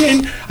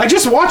Brandon. I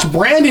just watched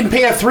Brandon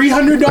pay a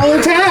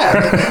 $300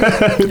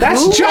 tab.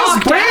 That's Who just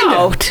walked Brandon.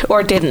 out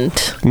or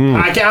didn't?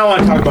 I don't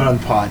want to talk about it on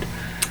the pod.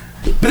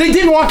 But they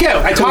didn't walk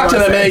out. I talked to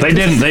them. And they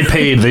didn't. They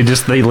paid.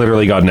 They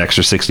literally got an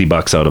extra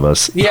 $60 out of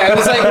us. Yeah, it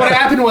was like what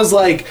happened was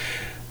like.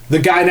 The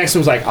guy next to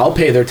him was like, I'll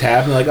pay their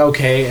tab. And they're like,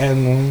 okay.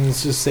 And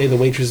let's just say the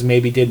waitress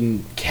maybe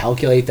didn't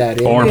calculate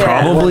that in. Or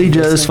probably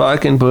just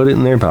fucking put it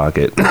in their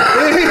pocket. But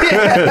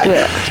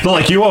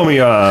like, you owe me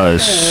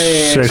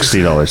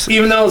 $60.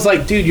 Even though it's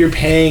like, dude, you're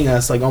paying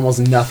us like almost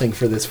nothing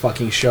for this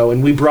fucking show.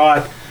 And we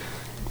brought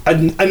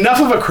enough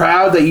of a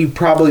crowd that you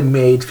probably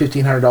made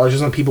 $1,500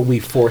 just on people we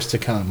forced to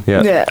come.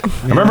 Yeah.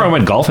 I remember I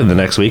went golfing the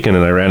next weekend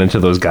and I ran into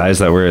those guys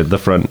that were at the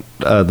front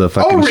the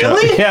fucking Oh,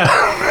 really? shop. Yeah.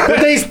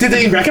 Did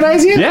they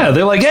recognize you? Yeah,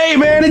 they're like, hey,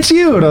 man, it's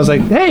you. And I was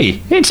like,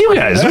 hey, it's you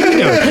guys. What are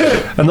you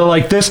doing? And they're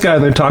like, this guy,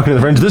 and they're talking to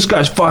their friends, this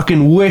guy's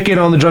fucking wicked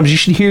on the drums. You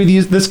should hear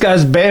this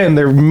guy's band.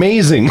 They're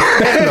amazing.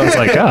 And I was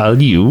like,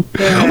 you.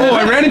 Oh,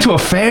 I ran into a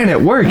fan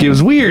at work. It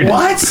was weird.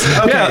 What?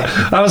 Okay.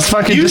 Yeah, I was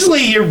fucking...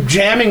 Usually you're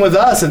jamming with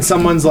us and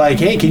someone's like,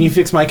 hey, can you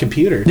fix my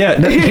computer? Yeah,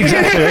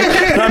 exactly.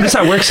 Right? And I'm just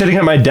at work sitting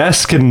at my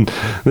desk and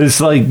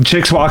this like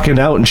chick's walking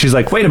out and she's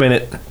like, wait a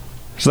minute.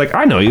 She's like,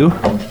 I know you.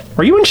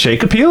 Are you in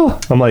Shake Appeal?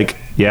 I'm like,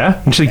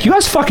 yeah. And she's like, you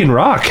guys fucking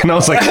rock. And I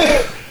was like,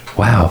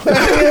 wow.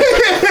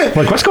 I'm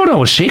like, what's going on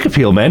with Shake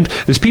Appeal, man?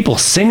 There's people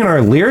singing our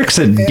lyrics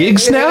at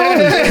gigs now?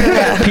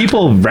 There's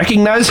people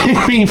recognizing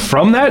me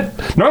from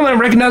that? Normally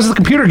I'm recognized as the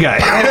computer guy.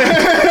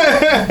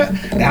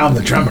 Now I'm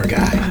the drummer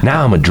guy.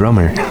 Now I'm a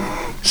drummer.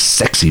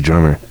 Sexy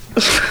drummer.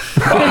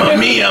 Mamma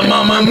mia,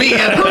 mamma mia,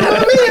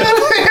 mamma mia.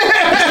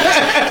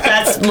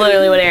 That's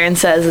literally what Aaron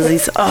says. Is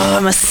he's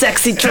I'm a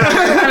sexy drummer.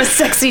 I'm a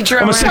sexy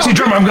drummer. I'm a sexy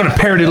drummer. I'm gonna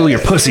paradiddle your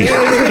pussy.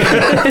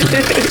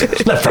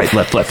 Left, right,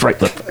 left, left,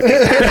 right, left.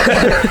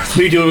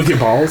 Do you do it with your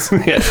balls?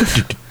 Yeah.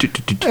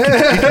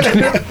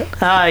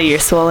 Your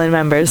swollen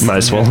members. My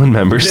swollen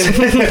members.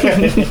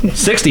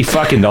 $60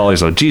 fucking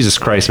though. Jesus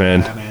Christ,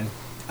 man. Yeah, man.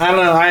 I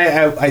don't know.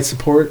 I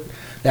support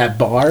that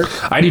bar.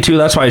 I do too.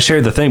 That's why I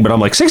shared the thing. But I'm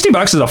like,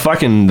 $60 is a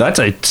fucking. That's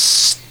a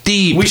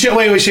steep. We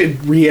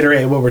should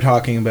reiterate what we're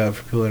talking about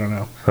for people who don't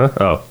know. Huh?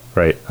 Oh,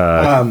 right.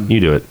 You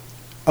do it.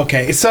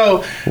 Okay,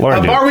 so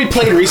Lauren, a bar we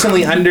played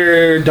recently,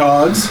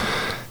 Underdogs.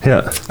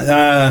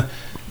 Yeah.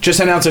 Just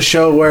announced a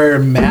show where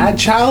Mad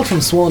Child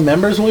from Swollen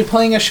Members will be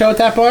playing a show at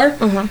that bar,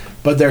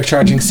 but they're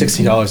charging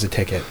 $60 a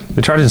ticket.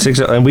 They're charging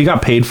 $60, and we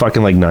got paid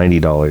fucking like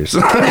 $90.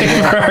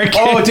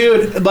 Oh,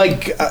 dude,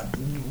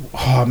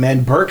 oh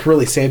man, Burke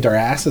really saved our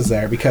asses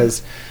there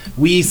because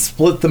we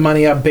split the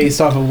money up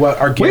based off of what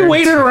our we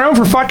waited around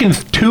for fucking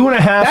 2.5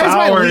 hours. That is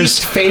my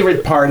least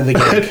favorite part of the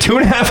game.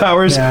 2.5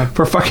 hours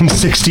for fucking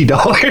 $60.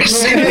 Like,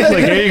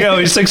 there you go,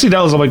 it's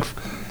 $60. I'm like,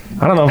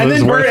 I don't know. If and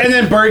then worth and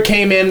then Bert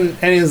came in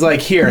and he's like,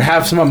 "Here,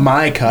 have some of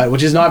my cut,"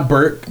 which is not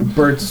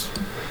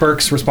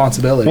Burke's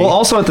responsibility. Well,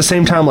 also at the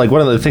same time, like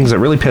one of the things that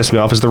really pissed me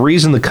off is the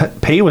reason the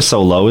pay was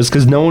so low is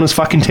because no one was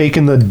fucking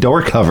taking the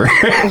door cover.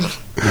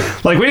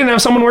 Like we didn't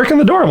have someone working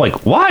the door. I'm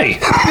like, why?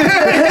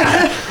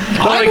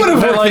 I would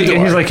have worked the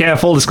door. He's like, yeah,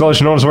 full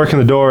disclosure, no one's working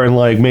the door, and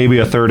like maybe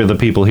a third of the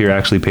people here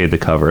actually paid the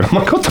cover. I'm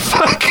like, what the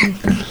fuck?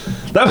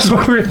 That was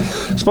what we were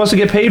supposed to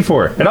get paid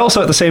for. And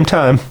also at the same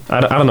time, I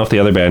don't know if the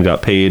other band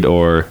got paid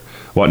or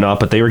whatnot,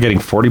 but they were getting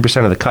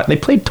 40% of the cut, and they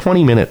played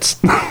 20 minutes.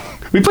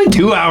 We played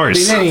 2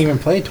 hours. They didn't even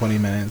play 20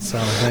 minutes. So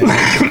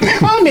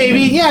well,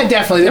 maybe. Yeah,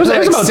 definitely. It was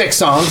like about 6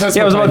 songs. That's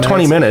it was about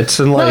 20 minutes.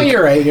 And like, no,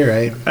 you're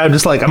right.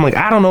 I'm like,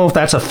 I don't know if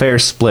that's a fair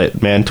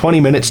split, man.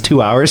 20 minutes,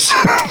 2 hours.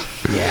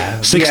 Yeah.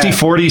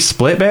 60-40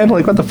 split, man?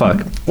 Like, what the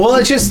fuck? Well,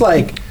 it's just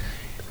like,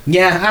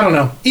 yeah, I don't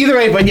know. Either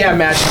way, but yeah,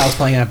 Matt Child's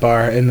playing at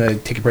bar, and the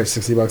ticket price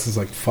 $60 is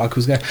like, fuck,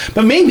 who's gonna...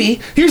 But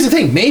maybe, here's the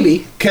thing,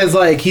 maybe, because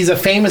like, he's a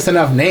famous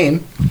enough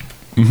name.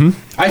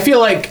 I feel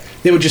like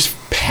they would just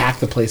pack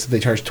the place if they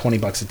charged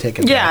 $20 a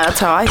ticket. Yeah, that's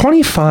how I...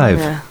 25.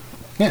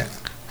 Yeah.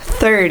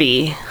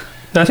 30.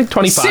 No, I think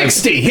 25.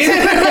 60.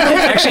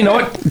 Actually, you know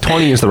what?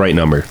 20 is the right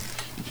number.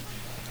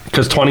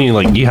 Because 20,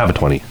 like, you have a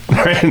 20.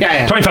 Right?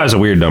 Yeah. 25 is a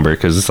weird number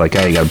because it's like,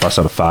 hey, you got to bust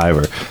out a 5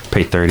 or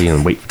pay 30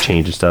 and wait for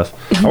change and stuff.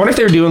 I wonder if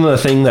they're doing the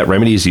thing that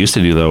Remedies used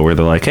to do, though, where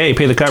they're like, hey,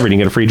 pay the cover and you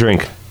get a free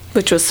drink.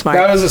 Which was smart.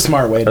 That was a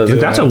smart way to do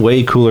it. That's a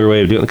way cooler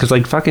way of doing it. Because,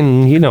 like,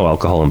 fucking, you know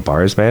alcohol in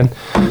bars, man.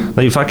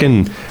 They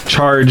fucking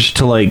charge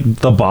to, like,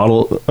 the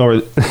bottle,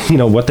 or, you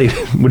know, what they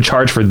would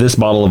charge for this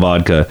bottle of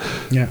vodka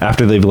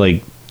after they've,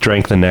 like,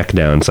 drank the neck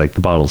down. It's like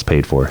the bottle's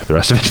paid for. The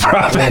rest of it's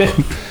profit.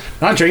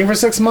 Not drinking for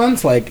 6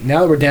 months. Like,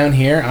 now that we're down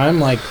here, I'm,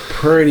 like,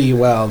 pretty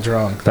well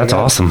drunk. That's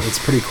awesome. It's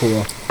pretty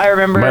cool. I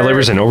remember... My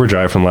liver's in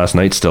overdrive from last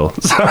night still.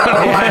 So. A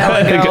while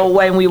ago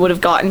when we would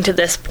have gotten to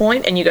this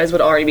point and you guys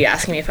would already be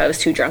asking me if I was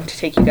too drunk to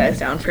take you guys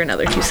down for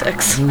another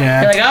 2-6.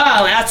 Yeah. You're like,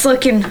 oh, that's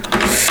looking...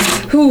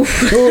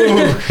 Oof.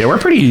 Yeah, we're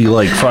pretty,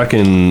 like,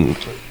 fucking...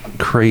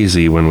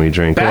 crazy when we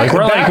drink.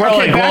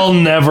 We'll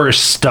never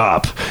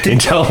stop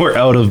until we're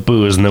out of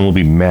booze, and then we'll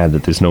be mad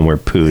that there's no more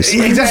booze.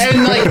 Exactly,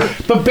 and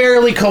like, but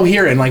barely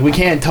coherent. Like, we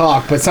can't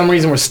talk, but some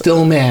reason we're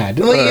still mad.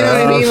 Like, you know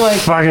what I mean?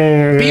 Like,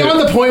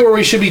 beyond the point where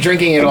we should be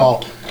drinking at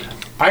all.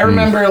 I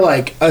remember,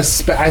 like, I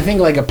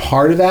think, like, a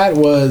part of that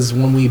was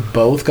when we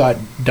both got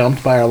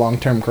dumped by our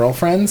long-term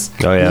girlfriends.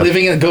 Oh, yeah.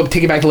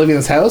 Taking back to living in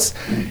this house.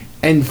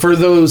 And for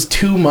those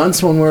 2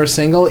 months when we were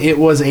single, it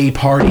was a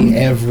party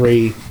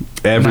every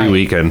night.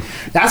 Weekend.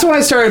 That's when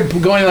I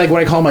started going, like,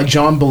 what I call my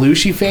John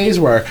Belushi phase,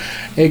 where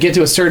I get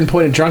to a certain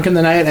point of drunk in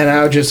the night and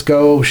I would just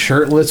go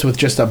shirtless with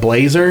just a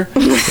blazer.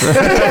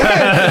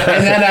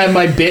 And then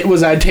my bit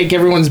was I'd take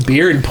everyone's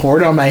beer and pour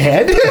it on my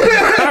head.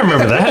 I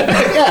remember that.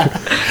 Yeah.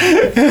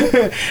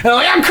 And I'm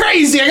like, I'm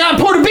crazy. I got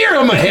to pour the beer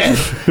on my head.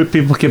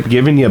 People kept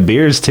giving you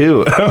beers,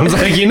 too. I was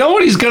like, you know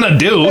what he's going to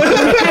do?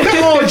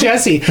 Oh,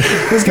 Jesse.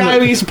 This guy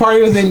we used to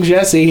party with named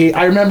Jesse.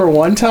 I remember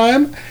one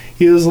time,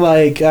 he was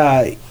like...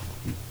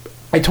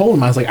 I told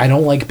him, I was like, I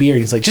don't like beer.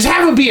 He's like, just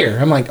have a beer.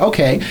 I'm like,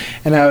 okay.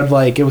 And I would,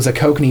 like, it was a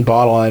Kokanee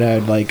bottle, and I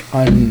would, like,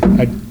 I'd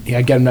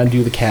get him to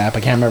undo the cap.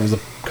 I can't remember if it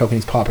was a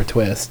Kokanee's Pop or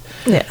Twist.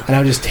 Yeah. And I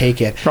would just take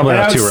it. Probably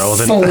not too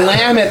relevant.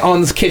 Slam it on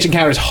this kitchen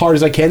counter as hard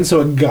as I can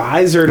so it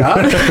geysered up.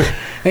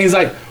 And he's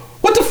like,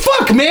 what the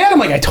fuck, man? I'm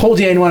like, I told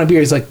you I didn't want a beer.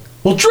 He's like,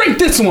 well, drink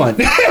this one.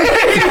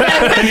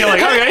 And you're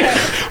like, okay.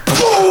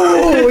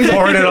 He's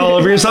pouring it all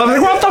over yourself.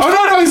 Like, what the fuck?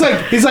 No,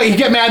 he's like, you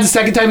get mad the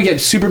second time, you get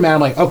super mad.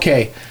 I'm like,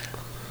 okay.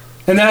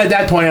 And then at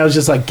that point, I was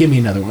just like, give me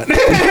another one. And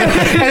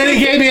then he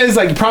gave me his,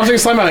 like, promising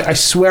slam. I'm like, I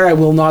swear I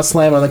will not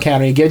slam on the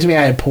counter. He gave it to me,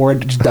 I had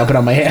poured, just dump it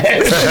on my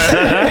head.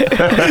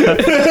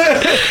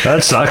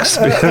 That sucks.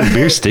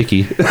 Beer's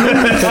sticky.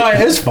 Oh,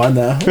 it was fun,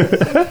 though.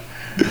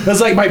 It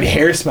was like, my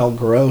hair smelled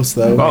gross,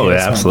 though. Oh,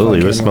 yeah, absolutely.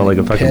 It would smell like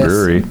a fucking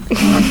brewery.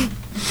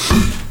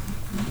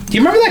 Do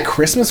you remember that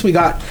Christmas we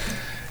got?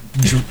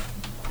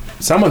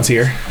 Someone's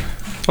here.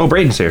 Oh,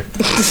 Breydon's here.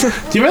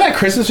 Do you remember that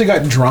Christmas we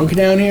got drunk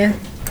down here?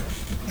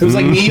 It was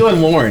like me, you,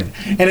 and Loren,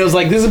 and it was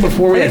like this is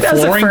before we had That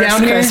was the flooring first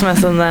down here.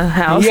 Christmas in the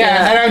house.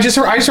 Yeah, and I just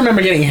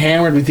remember getting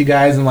hammered with you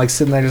guys and like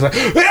sitting there just like,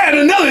 and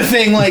another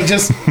thing, like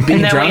just being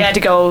And then drunk. we had to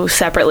go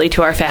separately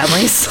to our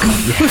families.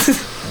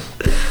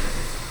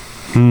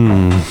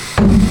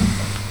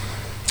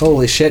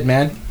 Holy shit,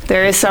 man!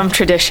 There is some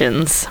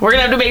traditions. We're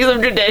gonna have to make some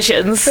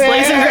traditions,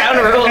 lay some ground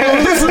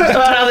rules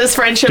about how this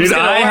friendship's Dude,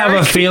 gonna I work. have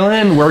a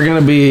feeling we're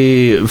gonna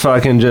be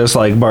fucking just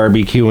like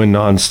barbecuing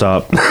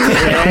nonstop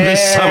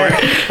this summer.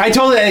 I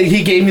told him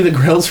he gave me the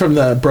grills from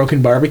the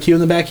broken barbecue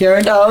in the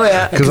backyard. Oh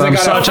yeah, Because I'm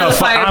such a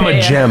I'm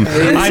a gem.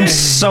 I'm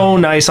so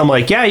nice. I'm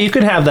like, yeah, you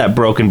could have that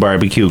broken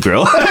barbecue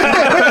grill.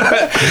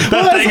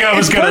 The thing I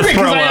was gonna Perfect,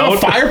 throw 'cause I have a out.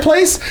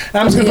 fireplace, and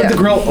I'm just gonna put the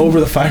grill over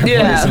the fireplace.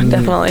 Yeah, and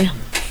definitely.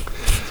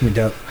 It's gonna be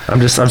dope.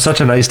 I'm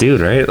such a nice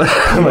dude, right?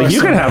 I'm like,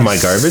 you can have my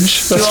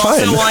garbage. You That's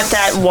also fine. want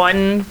that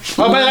one.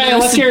 Oh, by the way, I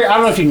left your, I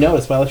don't know if you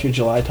noticed, but I left your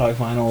July Talk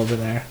vinyl over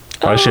there.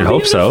 I should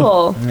hope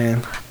so. Beautiful.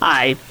 Man.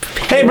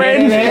 Hey,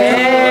 Breydon.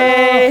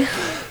 Hey.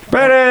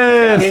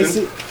 Breydon.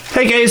 Casey.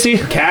 Hey, Casey.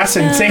 Cass,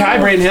 and say hi,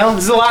 Breydon Hill.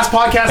 This is the last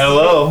podcast.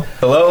 Hello.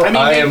 I mean,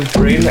 I am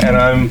Breydon, and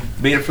I'm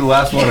made it for the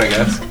last one, I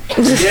guess.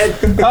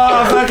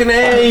 Oh, fucking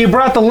hey, you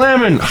brought the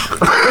lemon.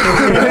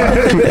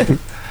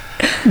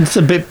 It's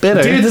a bit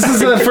bitter. Dude, this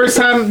is the first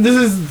time. This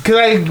is because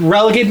I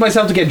relegate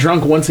myself to get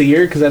drunk once a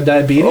year because I have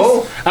diabetes.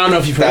 Oh. I don't know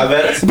if you've heard.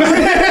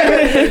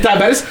 Diabetes.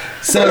 Diabetes.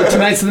 So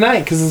tonight's the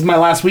night because this is my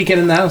last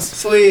weekend in the house.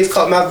 Sweet,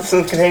 Scott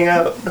Matheson can hang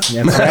out.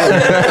 Yeah, that's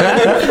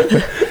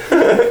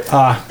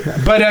right.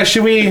 But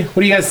should we?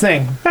 What do you guys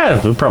think?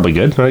 Yeah, we're probably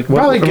good. Like,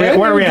 Probably good.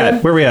 Where are we We're at?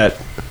 good. Where are we at?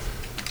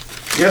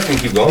 You guys can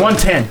keep going.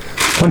 110.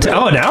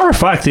 Oh, an hour?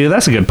 Fuck, dude.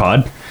 That's a good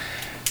pod.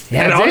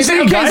 Yeah. And Is honestly,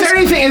 there guys,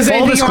 anything? Is there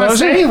full anything you want to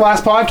disclosure? say?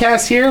 Last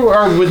podcast here,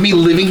 or with me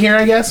living here,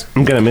 I guess.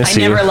 I'm going to miss I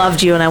you. never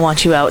loved you, and I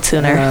want you out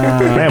sooner.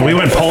 Man, we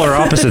went polar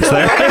opposites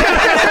there. I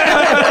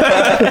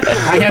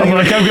can't I'm think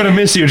like, I'm going to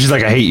miss you. And she's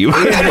like, I hate you.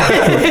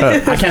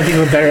 I can't think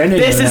of a better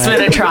ending. This than has that.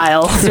 been a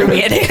trial through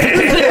me and him.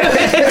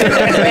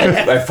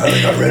 I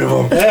finally got rid of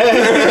him.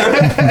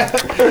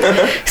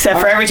 Except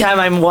for every time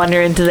I'm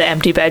wander into the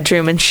empty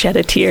bedroom and shed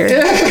a tear.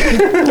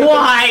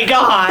 Why,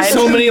 God?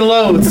 So many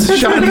loads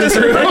shot in this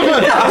room. Dude,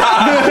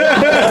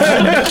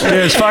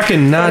 it's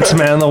fucking nuts,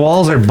 man. The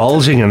walls are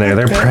bulging in there.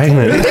 They're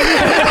pregnant.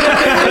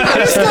 I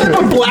just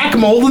got a black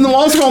mold in the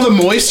walls from all the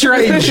moisture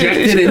I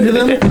injected into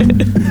them.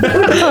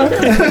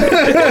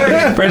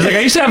 Brad's like, I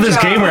used to have this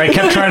game where I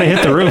kept trying to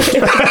hit the roof.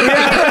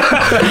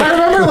 I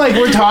remember, like,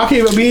 we're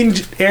talking about, me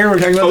and Aaron were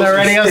talking about that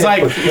already. I was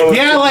like,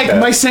 yeah, like,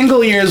 my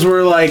single years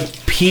were, like,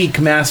 peak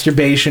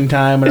masturbation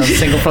time when I was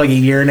single for, like, a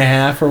year and a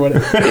half or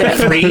whatever.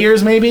 3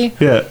 years, maybe?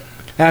 Yeah.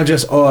 And I'm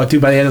just, oh,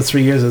 dude, by the end of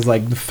 3 years, it's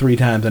like 3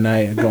 times a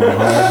night going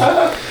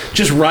hard.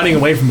 Just running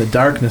away from the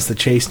darkness that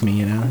chased me,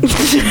 you know?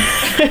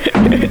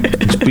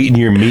 Just beating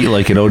your meat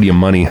like it owed you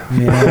money.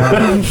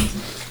 Yeah.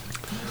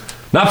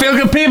 Not feel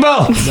good, people.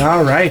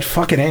 All right.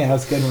 Fucking A.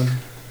 That's a good one.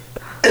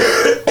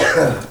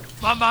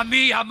 Mamma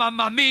mia,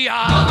 mamma mia,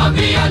 mamma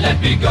mia, let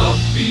me go.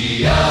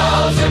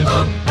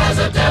 Beelzebub has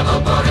a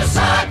devil put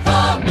aside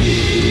for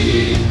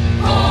me,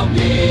 for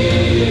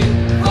me.